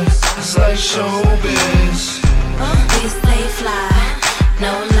 outside, it's like showbiz. We stay fly,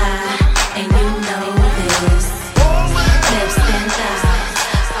 no lie, and you know this. Lips and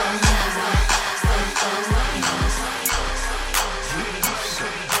thighs, oh my, stay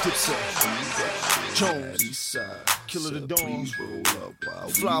focused. Jones, Killer the Dawn,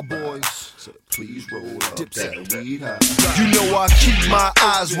 Fly Boys. Please roll up Dipset. that weed high. You know I keep my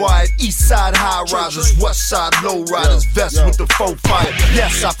eyes wide. East side high risers, west side low riders. Vest with the faux fire.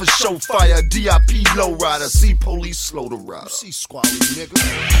 Yes, I for show fire. DIP low rider. See police slow the rider. See squally nigga.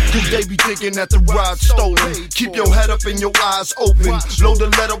 Cause they be thinking that the ride's stolen. Keep your head up and your eyes open. Load the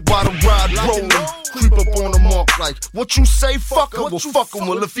letter while the ride rolling. Creep up on the mark like, what you say, fucker? Well, fuck him.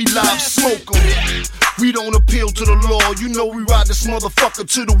 Well, if he live, smoke him. We don't appeal to the law. You know we ride this motherfucker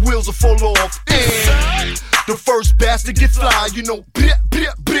till the wheels are fall off. And the first bastard get fly. You know, bleh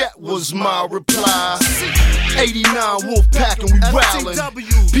was my reply. 89 wolf pack and we rowlin'.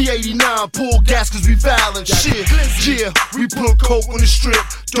 P89 pull gas cause we violent. Shit, yeah, we put coke on the strip.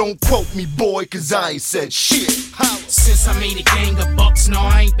 Don't quote me, boy, cause I ain't said shit. Since I made a gang of bucks, no,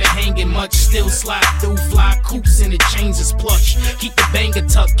 I ain't been hanging much. Still slide through fly coops and the chains is plush. Keep the banger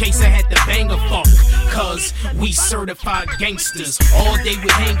tucked, case I had the banger fuck. Cause we certified gangsters. All day we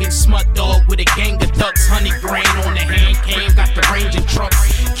hanging smut dog with a gang of ducks. 100 grand on the hand cam, got the range and trucks.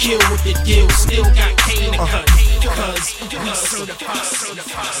 Kill with the deal, still got cane to cut. Cause we certified.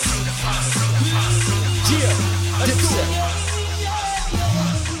 Yeah, Dipset.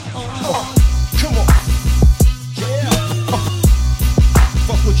 Come on. Yeah.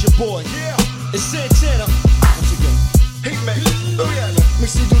 Fuck with your boy. Yeah. It's Santana. Once again. Hey, man. Oh, yeah, man. Let me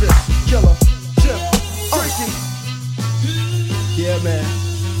see do this. Killer. Chip. Freaky. Yeah, man.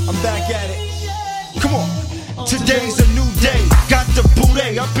 I'm back at it. Come on. Today's a new day. Got the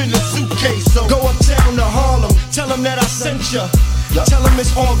booty up in the suitcase. So go uptown to Harlem. Tell them that I sent ya. Tell them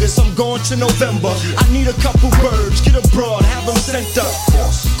it's August, I'm going to November. I need a couple birds, get a broad, have them sent up.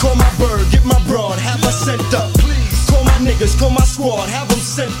 Call my bird, get my broad, have her sent up. Please. Call my niggas, call my squad, have them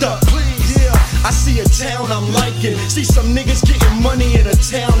sent up. Please. Yeah, I see a town I'm liking. See some niggas getting money in a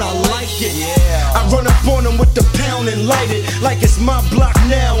town, I like it. Yeah. I run up on them with the pound and light it like it's my block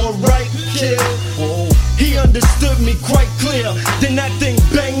now, alright, kid. He understood me quite clear. Then that thing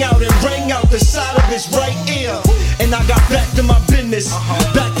bang out and rang out the side of his right ear. And I got back to my business,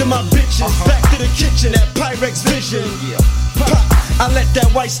 back to my bitches, back to the kitchen at Pyrex Vision. Pop, I let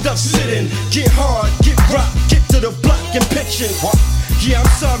that white stuff sit in. Get hard, get rock, get to the block and pitching. Yeah, I'm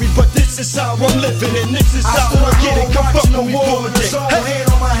sorry, but this is how I'm living, and this is how I get it. Come fuck with me for a day. Hand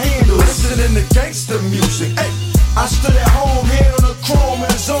on my handle, listening to gangster music. Hey, I stood at home, hand on the chrome in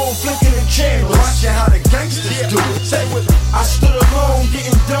the zone, flicking the candles. Watching how the gangsters do it. Say with me. I stood alone,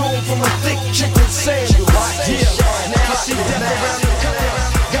 getting domed from a thick chicken sandwich. Yeah, now I see that around the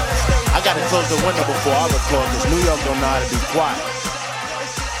corner. I gotta close the window before I record, cause New York don't know how to be quiet.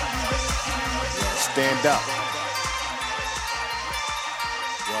 Stand up.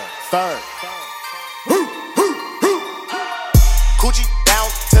 Ferg. Coochie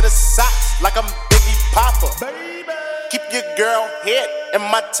down to the socks like I'm Biggie Popper. Keep your girl head in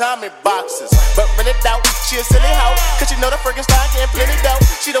my Tommy boxes. But when it out, she a silly hoe. Cause she know the friggin' style getting plenty dough.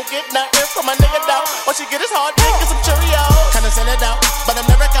 She don't get nothing from my nigga though. All she get is hard dick and some Cheerios. Kinda send it out, but I'm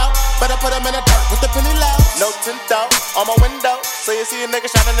never out. Better put him in the dirt with the penny low. No tint out on my window. So you see a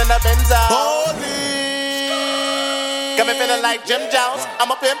nigga shining in the Benzo. Holy. Got me feeling like Jim Jones.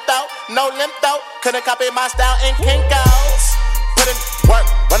 I'm a pimp out, no limp out. Couldn't copy my style in Kinko's. Put in work,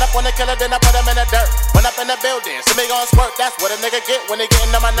 run up on the killer, then I put him in the dirt. Run up in the building, so me gon' squirt. That's what a nigga get when they getting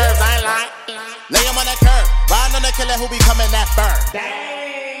on my nerves. I ain't lying. Lay him on the curb, riding on the killer who be coming that firm.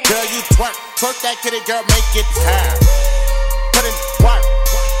 Girl, you twerk that kitty, girl, make it turn. Put in work.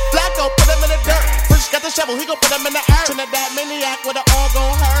 Flacco, put him in the dirt. Fresh got the shovel, he gon' put him in the earth. Trinidad maniac with it all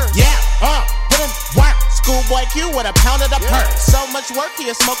gon' hurt. Yeah, put in work. Schoolboy Q with a pound of the perk. So much work,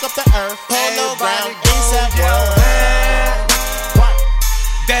 he'll smoke up the earth. Polo ground, ASAP world.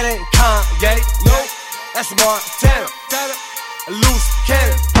 That ain't Kanye, no, that's Montana. A loose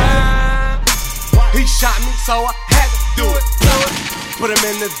cannon. He shot me, so I had to do it. Put him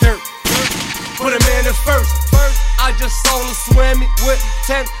in the dirt, put him in the first. I just saw her swimming with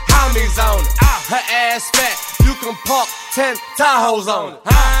 10 homies on it. Her ass fat, you can park 10 Tahoes on it.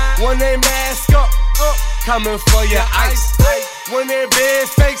 When they mask up, coming for your ice. When they big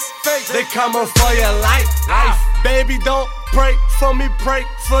fakes, they coming for your life. Baby, don't pray for me, pray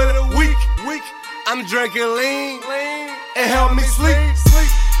for the weak. I'm drinking lean, it help me sleep.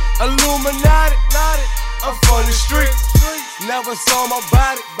 Illuminati, I'm for the streets. Never saw my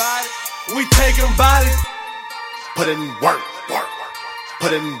body, we taking bodies. Put in work,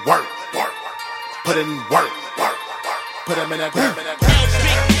 put in work, put in work, put him in that dirt.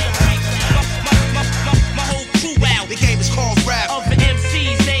 My whole crew out. The game is called rap. Of the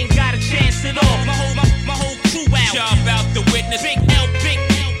MCs, they ain't got a chance at all. My whole crew out. Y'all about to witness. Big L, big.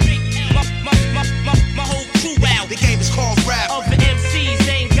 My whole crew out. The game is called rap. Of the MCs,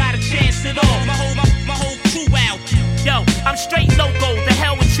 they ain't got a chance at all. My whole crew out. Yo, I'm straight loco. The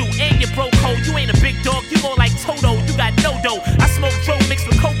hell with you and your bro code. You ain't a big dog. You more like Toto. You got no dough. I smoke dro mixed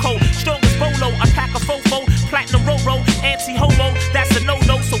with cocoa. Strong as bolo. I pack a fofo. Platinum Roro. Anti-homo. That's a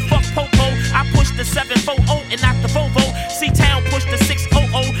no-no. So fuck Popo. I push the 740 and not the Volvo. C-Town push the 600.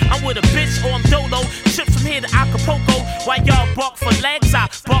 I'm with a bitch or I'm dolo. Ship from here to Acapulco. While y'all bark for legs, I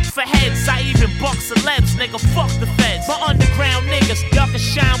bark for heads. I even bark celebs, nigga. Fuck the feds. My underground niggas, y'all can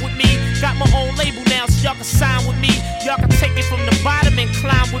shine with me. Got my own label now, so y'all can sign with me. Y'all can take it from the bottom and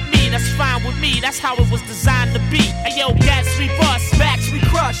climb with me. That's fine with me. That's how it was designed to be. Hey yo, gats we bust, backs we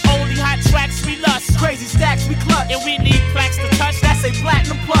crush. Only hot tracks we lust. Crazy stacks we clutch. And we need plaques to touch. That's a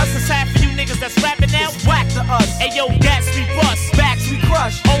platinum plus. It's half of you niggas that's rapping now. It's whack to us. Hey yo, gats we bust, backs we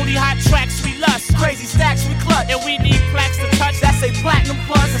crush. Only hot tracks we lust. Crazy stacks we clutch. And we need plaques to touch. That's a platinum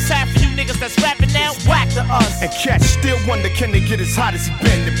plus. It's half of you niggas that's rapping now. It's whack to us. And cats still wonder, can they get as hot as he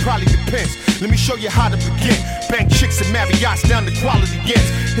been? It probably depends. Let me show you how to begin. Bank chicks and Marriott's down to quality ends.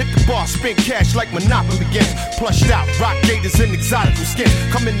 Hit the bar, spend cash like Monopoly games. Plushed out, rock gators and exotical skins.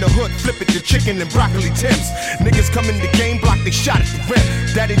 Come in the hood, flip it to chicken and broccoli Tims. Niggas come in the game, block they shot at the rim.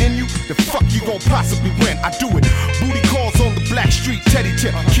 That it in you, the fuck you gon' possibly win. I do it. Booty calls on the black street, teddy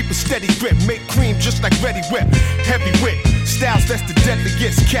tip. Keep a steady grip, make cream just like Ready Whip. Heavy whip, styles that's the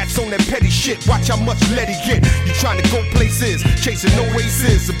deadliest. Cats on that petty shit, watch how much let it get. You trying to go places, chasing no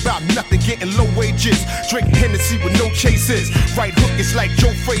aces. About nothing, getting low wages. Drinking Hennessy with no chases. Right hook is like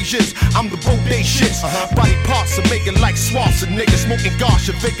Joe Frazier's. I'm the bodacious. Body parts are making like swaths of niggas. Smoking gosh,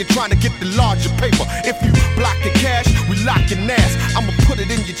 if they trying to get the larger paper. If you block your cash, we lock your ass. I'ma put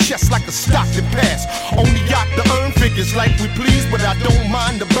it in your chest like a Stockton pass. Only got to earn figures like we please, but I don't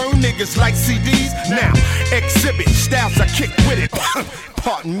mind to burn niggas like CDs. Now, exhibit styles I kick with it.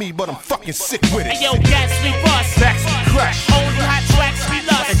 Pardon me, but I'm fucking sick with it. Hey yo, gas we bust, backs we crash, old hot tracks we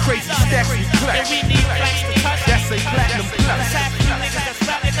lust, and crazy stacks we clash. And we need flash to touch. That's a platinum plus. It's half you niggas that's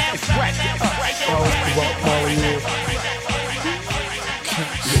rapping now. It's whack to us.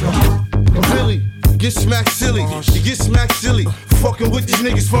 Really, get smacked silly. You get smacked silly. Fucking with these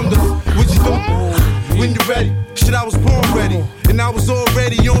niggas from the. What you doing? When you ready? Shit, I was born ready. And I was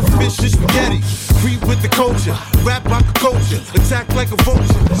already on fish and spaghetti. Creep with the culture. Rap like a culture. Attack like a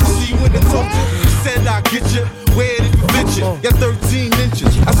vulture. See you in the toaster. Said I'll get you. Wear it if it fit you. Got 13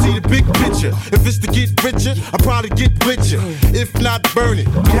 inches. I see the big picture. If it's to get richer, I probably get richer. If not, burn it.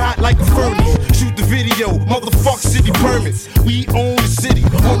 We hot like a furnace. Shoot the video. Motherfuck city permits. We own the city.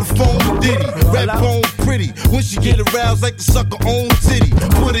 On the phone with Diddy. Red bone pretty. When she get aroused like the sucker own titty.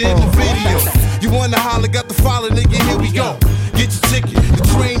 Put it in the video. You wanna holler, got the follow, nigga, here we go. Get your ticket, the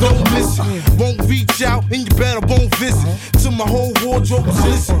train don't miss it. Won't reach out, and you better won't visit. Till my whole wardrobe is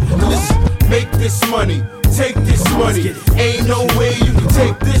listen. Make this money, take this money. Ain't no way you can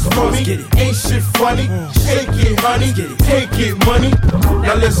take this from me. Ain't shit funny, shake it, honey. Take it, money.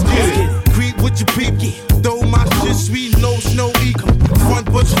 Now let's get it. Creep with your people, throw my shit sweet, no snow equal. Front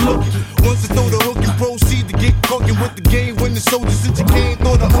but you look. Once I throw the hook, you proceed to get cooking with the game. When the soldiers since you came,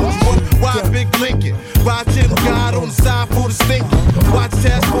 throw the OG1. Why Big Lincoln? Ride channel guide on the side for the stinking. Watch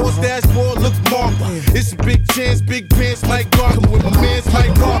task force dashboard, look marked. It's a big chance, big pants might guard him with my man's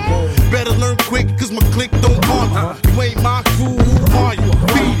Mike Barker. Better learn quick, cause my clique don't argue. You ain't my crew, who are you?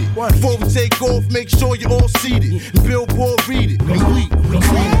 Beat it. Before we take off, make sure you're all seated. And Billboard read it. And we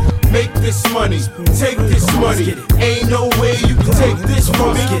make this money, take this money. Ain't no way you can take this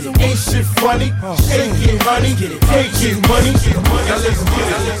from me. Ain't shit funny, shake it, honey. Take it, money. Now let's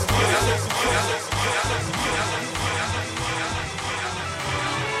get it.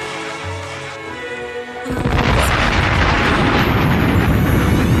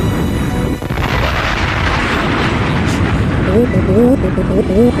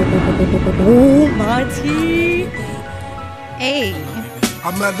 Monty. Hey.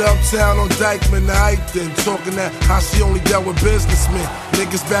 I'm at the Uptown on Dykeman, the Eichton, talking that how she only dealt with businessmen.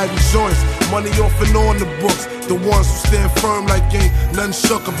 Niggas bagging joints, money off and on the books. The ones who stand firm like ain't nothing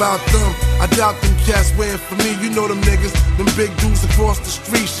shook about them. I doubt them cats waiting for me, you know them niggas, them big dudes across the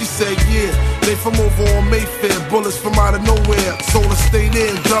street. She said, yeah, they from over on Mayfair, bullets from out of nowhere. Told her stay there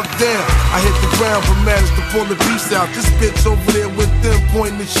and duck down. I hit the ground but managed to pull the piece out. This bitch over there with them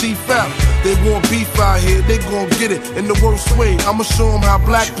pointing the chief out. They want beef out here, they gon' get it in the worst way. I'ma show them how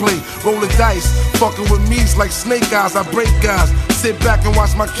black play, roll the dice. Fucking with me's like snake eyes, I break guys. Sit back and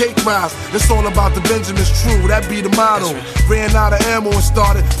watch my cake rise. It's all about the Benjamins, true, that be the motto. Ran out of ammo and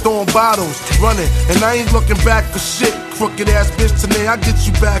started throwing bottles, running, and I ain't looking back for shit. Crooked ass bitch, today I get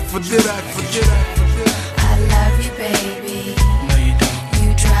you back for this. I love you, baby. No, you don't.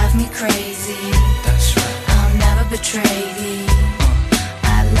 You drive me crazy. That's right. I'll never betray thee.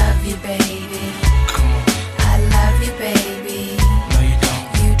 I love you, baby. Come on. I love you, baby. No, you don't.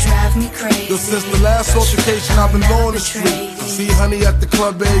 You drive me crazy. Yo, since the last altercation, I've been on the street. See honey at the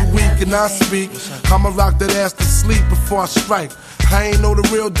club every week and I speak. I'ma rock that ass to sleep before I strike. I ain't know the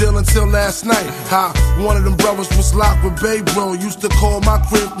real deal until last night. How one of them brothers was locked with Babe Bro. Used to call my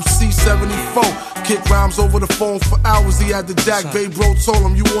crib from C74. Kick rhymes over the phone for hours. He had the jack. Babe Bro told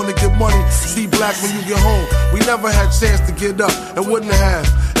him, you wanna get money, see black when you get home. We never had chance to get up and wouldn't have.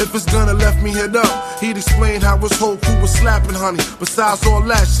 If his gunner left me hit up, he'd explain how his whole crew was slapping honey. Besides all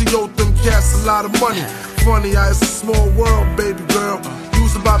that, she owed them cats a lot of money. Funny how it's a small world, baby girl.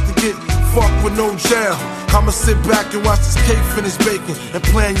 You's about to get fucked with no jail. I'ma sit back and watch this cake finish baking and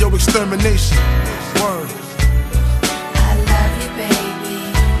plan your extermination. Word. I love you, baby.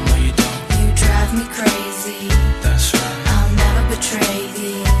 No, you don't. You drive me crazy. That's right. I'll never betray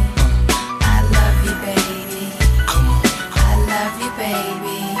thee. I love you, baby. Come on. I love you,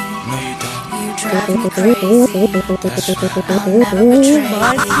 baby. No, you don't. You drive me crazy. I'll never betray you.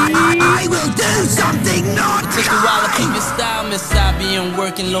 I will do something naughty. Took a while to keep your style, Miss Sabi. I'm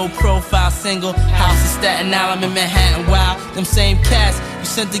working low profile, single. House in Staten Island, I'm in Manhattan. Wow, them same cats you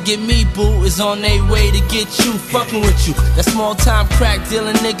sent to get me, boo, is on their way to get you. Fucking with you. That small time crack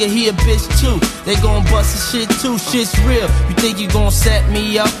dealing nigga, he a bitch too. They gon' bust his shit too, shit's real. You think you gon' set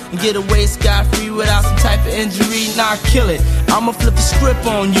me up and get away scot-free without some type of injury? Nah, kill it. I'ma flip the script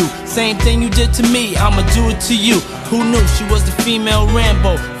on you. Same thing you did to me, I'ma do it to you. Who knew she was the female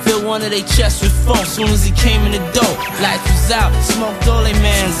Rambo? Fill one of they chests with foam soon as he came in the door. Lights was out, smoked all they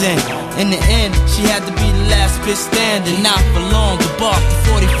mans in. In the end, she had to be the last bitch standing. Not for long, the bar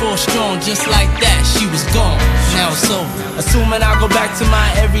for 44 strong. Just like that, she was gone. Now it's over. Assuming I'll go back to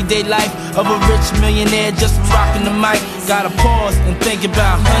my everyday life of a rich millionaire just rocking the mic. Gotta pause and think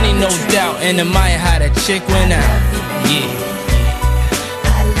about honey, no doubt. And admire how that chick went out. Yeah.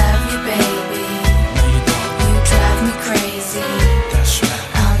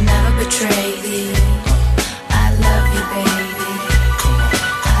 Betray you. I love you, baby.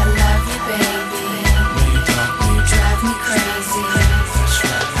 I love you, baby. You drive me crazy.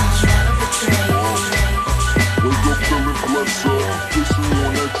 I'll never betray you. Wake up feeling blessed up, kissing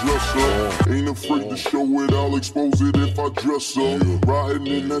on that dresser. Ain't afraid to show it, I'll expose it if I dress up. Riding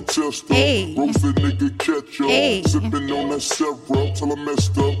in that Tesla, roasted nigga ketchup. Sipping on that syrup till I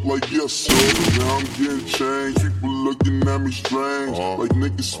messed up like yes sir. Now I'm getting changed, people looking at me strange. Like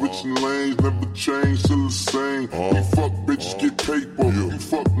niggas switching lanes, never change, still the same. You fuck bitches get paper, you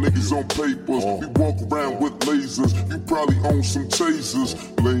fuck niggas on papers. We walk around with lasers, you probably own some tasers.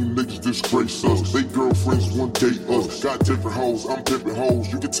 Lame niggas disgrace us, they girlfriends one date us. Got different hoes, I'm pimping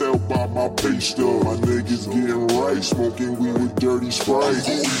hoes, you can tell by my pay stub. My niggas getting right, smoking weed with dirty Sprite. I'm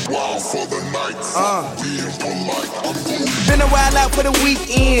going wild for the night, being polite. I'm going been a while out for the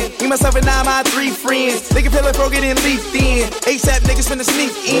weekend. Me, myself, and I, my 3 friends. Nigga feeling broken and leafed in. ASAP niggas finna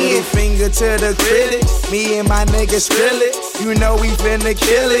sneak in. Middle finger to the critics. Me and my niggas drill it. You know we finna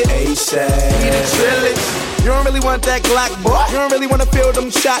kill it. ASAP. We the trillers. You don't really want that Glock, boy. You don't really wanna feel them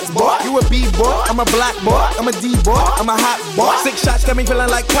shots, boy. You a B-boy, I'm a black boy. I'm a D-boy, I'm a hot boy. 6 shots got me feeling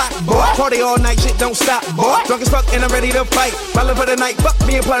like clock, boy. Party all night, shit don't stop, boy. Drunk as fuck and I'm ready to fight. Ballin' for the night, fuck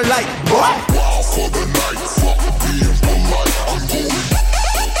me and play light, boy. wild for the night, fuck being polite. I'm going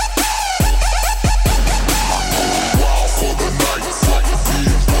wild for the night, fuck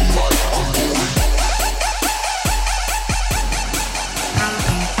being polite. I'm going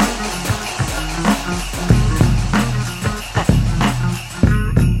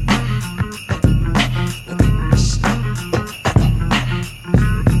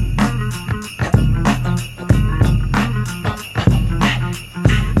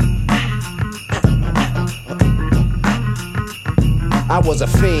I was a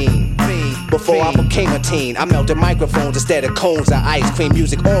fiend. Before I became a teen, I melted microphones instead of cones of ice cream.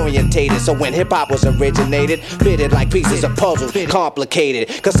 Music orientated, so when hip-hop was originated, fitted like pieces of puzzles,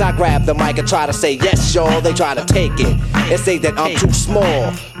 complicated. Cause I grab the mic and try to say yes, y'all. They try to take it and say that I'm too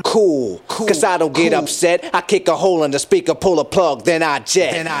small. Cool, cause I don't get upset. I kick a hole in the speaker, pull a plug, then I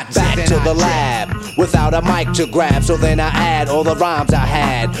jet back to the lab without a mic to grab. So then I add all the rhymes I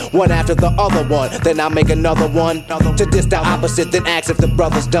had, one after the other one. Then I make another one to diss the opposite, then ask if the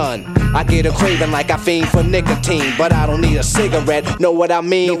brother's done. I get a craving like I fiend for nicotine, but I don't need a cigarette. Know what I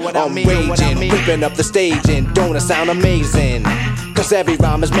mean? I'm raging, ripping up the stage, and don't it sound amazing? Cause every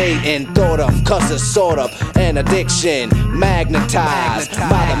rhyme is made and thought of, cause it's sort of an addiction, magnetized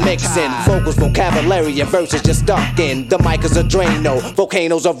by the mixing. Vocals, vocabulary, and verses just stuck in. The mic is a Drano,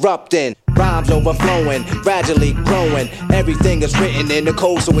 volcanoes erupting. Rhymes overflowing, gradually growing. Everything is written in the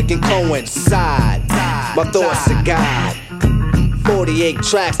code so it can coincide. My thoughts to guide. 48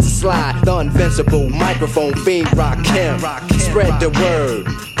 tracks to slide. The invincible microphone fiend Rakim. Spread the word,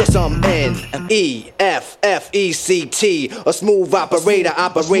 cause I'm N-E-F-F-E-C-T. A smooth operator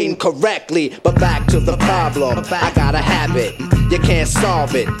operating correctly. But back to the problem, I got a habit, you can't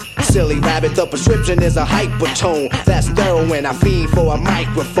solve it. Silly rabbit, the prescription is a hypertone. That's heroin, I fiend for a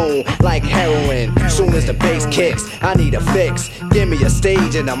microphone like heroin. Soon as the bass kicks, I need a fix. Give me a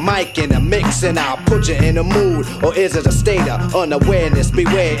stage and a mic and a mix, and I'll put you in a mood. Or is it a state of unawareness?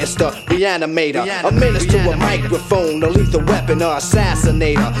 Beware, it's the reanimator. A menace to a microphone, a lethal weapon or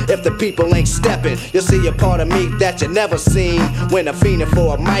assassinator. If the people ain't stepping, you'll see a part of me that you never seen. When I'm fiending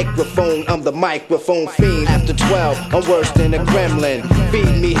for a microphone, I'm the microphone fiend. After 12, I'm worse than a gremlin.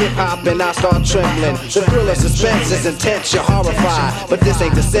 Feed me hip-hop and I start trembling. The thrill of suspense is intense, you're horrified. But this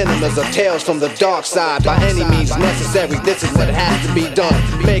ain't the cinemas of tales from the dark side. By any means necessary, this is what has to be done.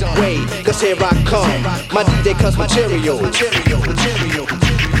 Make way, cause here I come. My DJ cuts material.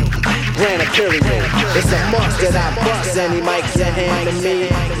 granted period. It's a must that I bust any mic you hand to me.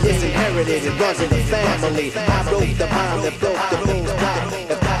 It's inherited, it runs in the family. I wrote the rhyme that broke the boom's back.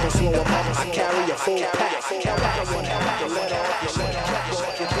 If I don't slow 'em up, I carry a full pack.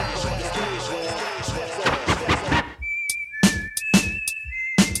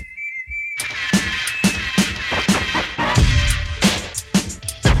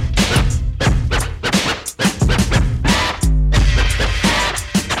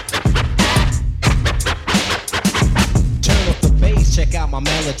 Check out my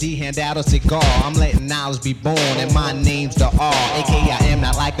melody, hand out a cigar. I'm letting knowledge be born, and my name's the R. A.K.A. I am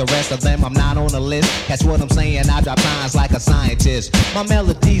not like the rest of them, I'm not on the list. Catch what I'm saying, I drop lines like a scientist. My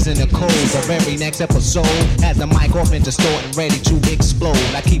melody's in the code of every next episode. Has the mic off and distorting, ready to explode.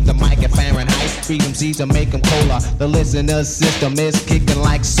 I keep the mic at Fahrenheit, freedom seeds to make them cola. The listener system is kicking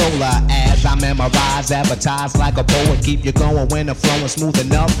like solar. As I memorize, advertise like a poet. Keep you going when the flow is smooth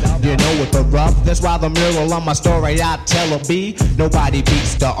enough. You know it but rough, that's why the mural on my story I tell a B. Nobody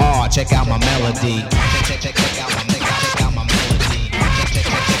beats the R. Check out my melody. Check out my melody. Check out my melody. Check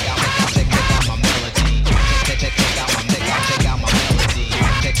out my melody. Check out my melody.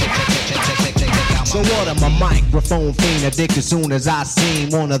 So what am a microphone fiend addicted soon as I seen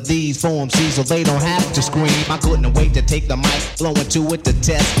one of these form C's so they don't have to scream. I couldn't wait to take the mic, blow into it to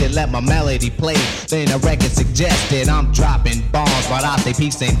test it, let my melody play. Then the record suggested I'm dropping bombs, but I stay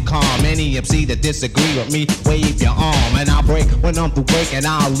peace and calm. Any MC that disagree with me, wave your arm, and I'll break when I'm through breaking.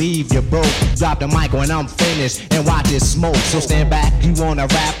 I'll leave you broke. Drop the mic when I'm finished and watch it smoke. So stand back, you wanna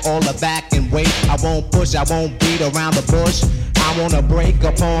rap all the back and wait. I won't push, I won't beat around the bush. I wanna break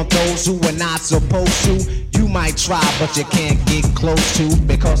upon those who are not supposed to. You might try, but you can't get close to,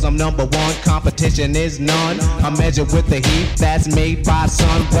 because I'm number one, competition is none. I'm measured with the heat that's made by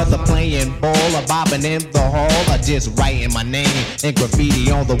sun. Whether playing ball or bobbing in the hall, or just writing my name in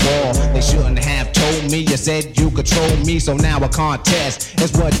graffiti on the wall. They shouldn't have told me, you said you control me, so now a contest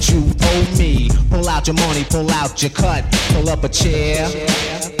is what you owe me. Pull out your money, pull out your cut, pull up a chair.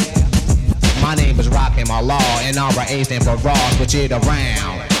 My name is Rakim, my law, and R.A. stand for raw, switch it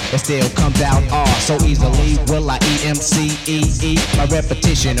around. It still comes out R so easily. Will I E-M-C-E-E? My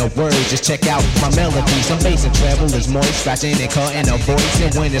repetition of words, just check out my melody. Some bass and treble is moist, scratching and cutting a voice.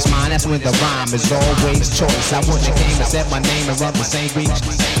 And when it's mine, that's when the rhyme is always choice. I want you came to set my name and run the same beat,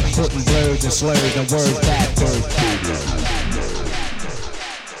 putting blurs and slurs and words backwards.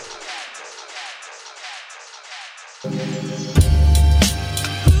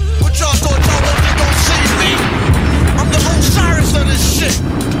 Y'all thought y'all wasn't gonna see me. I'm the Osiris of this shit.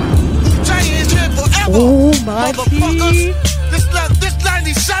 Wu-tang is here forever. Oh my motherfuckers. This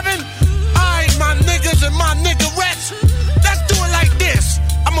 97, I ain't my niggas and my niggerettes. Let's do it like this.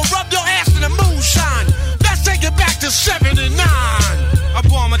 I'ma rub your ass in the moonshine. Let's take it back to 79. I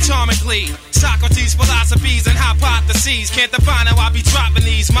bomb atomically. Socrates' philosophies and hypotheses can't define how I be dropping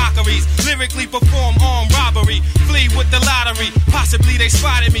these mockeries. Lyrically perform armed robbery, flee with the lottery. Possibly they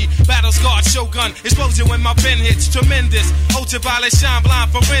spotted me. Battle scarred shogun, explosion when my pen hits. Tremendous, ultraviolet shine blind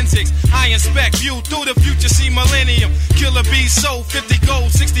forensics. I inspect, view through the future, see millennium. Killer bees sold 50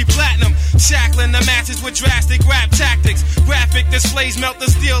 gold, 60 platinum. Shackling the masses with drastic rap tactics. Graphic displays melt the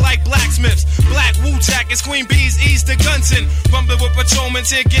steel like blacksmiths. Black Wu jackets, queen bees ease the Gunson. Rumble with patrolmen,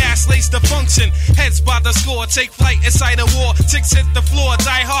 tear gas, lace the function. Heads by the score, take flight inside a war. Ticks hit the floor,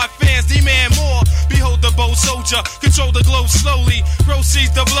 die hard fans demand more. Behold the bold soldier, control the globe slowly.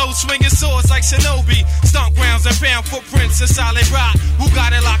 Proceeds the blow, swinging swords like shinobi. Stomp grounds and pound footprints in solid rock. Who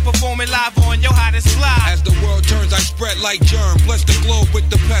got it locked, performing live on your hottest fly. As the world turns, I spread like germ. Bless the globe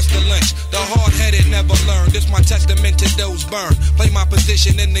with the pestilence. The hard-headed never learn. This my testament to those burned. Play my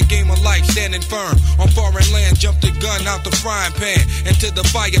position in the game of life, standing firm. On foreign land, jump the gun out the frying pan. Into the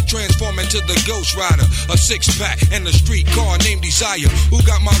fire, transform into the Ghost Rider. A six-pack and a street car named Desire. Who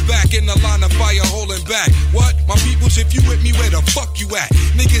got my back in the line of fire holding back? What? My peoples, if you with me, where the fuck you at?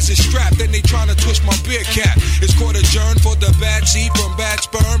 Niggas is strapped and they tryna twist my beer cap. It's court adjourned for the bad seed from bad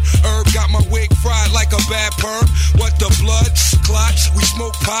sperm. Herb got my wig fried like a bad perm. What the blood? Clots. We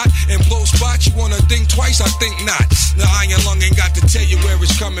smoke pot and blow spots. You wanna think twice? I think not. The iron lung ain't got to tell you where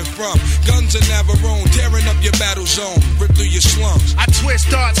it's coming from. Guns in Navarone, tearing up your battle zone. Rip through your slums. I twist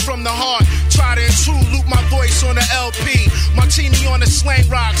darts from the heart. Try to intrude, loop my voice on the LP. Martini on the slang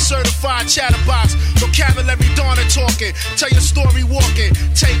rock, certified chatterbox. Vocabulary Donna talking, tell your story walking.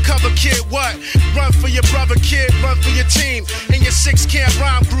 Take cover, kid, what? Run for your brother, kid, run for your team. And your 6 can't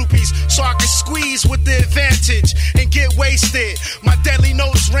rhyme groupies, so I can squeeze with the advantage and get wasted. My deadly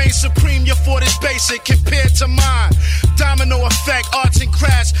notes reign supreme, your fort is basic compared to mine. Domino effect, arts and crafts.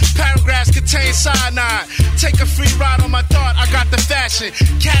 Paragraphs contain cyanide. Take a free ride on my thought. I got the fashion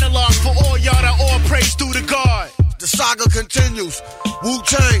catalog for all y'all that all praise through the God. The saga continues.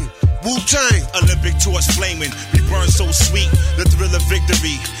 Wu-tang, Wu-tang. Olympic torch flaming. We burn so sweet. The thrill of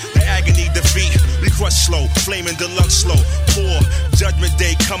victory. The agony defeat. We crush slow. Flaming deluxe slow. Poor. Judgment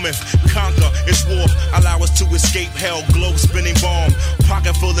day cometh. Conquer. It's war. Allow us to escape hell. Globe spinning bomb.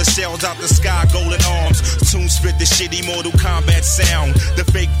 Pocket full of shells out the sky. Golden arms. Tune spit the shitty Mortal Kombat sound. The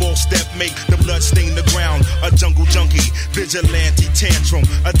fake false step make the blood stain the ground. A jungle junkie. Vigilante tantrum.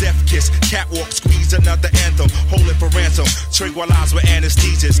 A death kiss. Catwalk squeeze another anthem. Hold it for ransom. Tranquilize with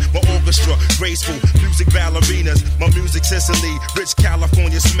anesthesias. My orchestra. Graceful. Music ballerinas. My music Sicily. Rich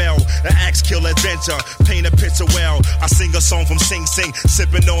California smell. An axe kill adventure. Paint a picture well. I sing a song from Sing Sing.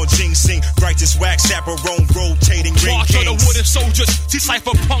 Sipping on ginseng. Righteous wax chaperone. Rotating ring March of the kings. wooden soldiers. See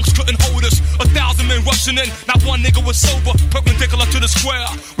cypher punks couldn't hold us. 1,000 men rushing in. Not one nigga was sober. Perpendicular to the square.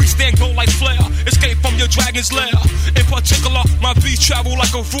 We stand gold like flare. Escape from your dragon's lair. In particular, my beats travel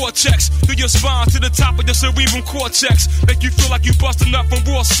like a vortex. Through your spine to the top of your cerebral cortex. Make you feel like you busting up from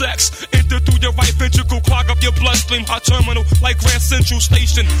raw sex. Enter through your right ventricle. Clog up your bloodstream. Hot terminal like Grand Central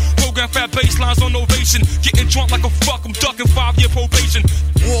Station. Program fat baselines on ovation. Getting drunk like a fuck. I'm ducking 5-year probation.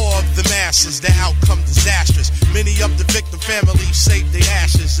 War of the masses, the outcome disastrous. Many of the victim families saved their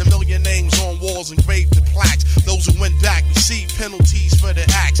ashes. A million names on walls engraved in plaques. Those who went back receive penalties for their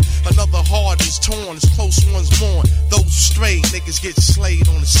acts. Another heart is torn as close ones mourn. Those strayed niggas get slayed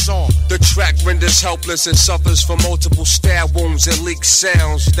on the song. The track renders helpless and suffers from multiple stab wounds and leaked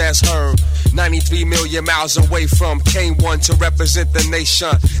sounds that's heard. 93 million miles away from Kane 1 to represent the nation.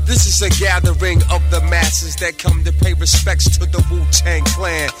 This is a gathering of the masses that come to pay respects to the Wu-Tang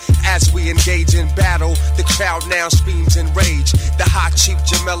Clan. As we engage in battle, the crowd now screams in rage. The hot chief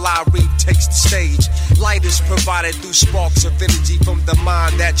Jamel Ari takes the stage. Light is provided through sparks of energy from the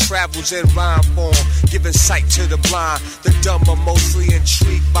mind that travels in rhyme form, giving sight to the blind. The dumb are mostly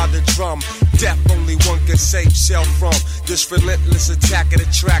intrigued by the drum. Death only one can save self from. This relentless attack of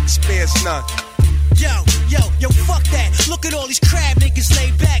the track spares none. Yo, fuck that. Look at all these crab niggas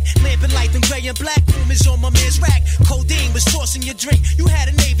laid back. Lamping light and gray and black. Rumors on my man's rack. Codeine was tossing your drink. You had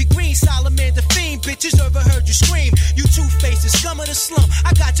a navy green, salamander fiend. Bitches overheard you scream. You two-faced, scum of the slum.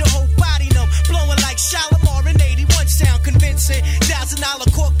 I got your whole body numb. Blowing like Shalimar in 81 sound convincing.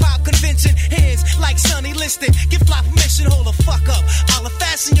 $1,000 cork pop convincing. Hands like Sonny Liston. Give fly permission, hold the fuck up. I'll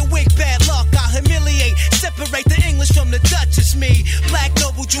fasten your wig, bad luck. I'll humiliate. Separate the English from the Dutch. It's me. Black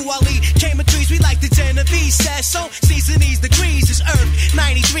noble juelz. Came in threes, we like the Genovese. Sasso, season these degrees is Earth.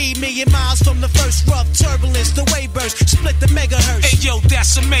 93 million miles from the first rough turbulence. The wave burst, split the megahertz. Hey yo,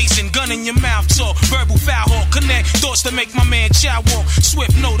 that's amazing. Gun in your mouth talk. Verbal foul hawk. Connect thoughts to make my man chow walk.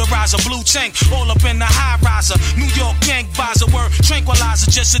 Swift notarizer. Blue tank. All up in the high riser. New York gang visor. Word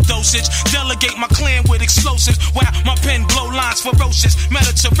tranquilizer. Just a dosage. Delegate my clan with explosives. Wow, my pen blow lines ferocious.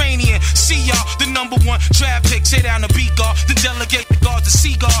 Mediterranean. See y'all. The #1 draft pick. Tear down the beat guard. Then delegate the guard the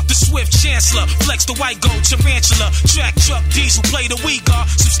seagull. The swift chancellor. Flex the white gold tarantula. Track truck diesel. Play the we guard.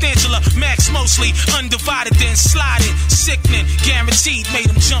 Substantialer. Max mostly. Undivided then sliding. Sickening. Guaranteed. Made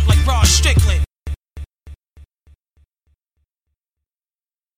him jump like Rod Strickland.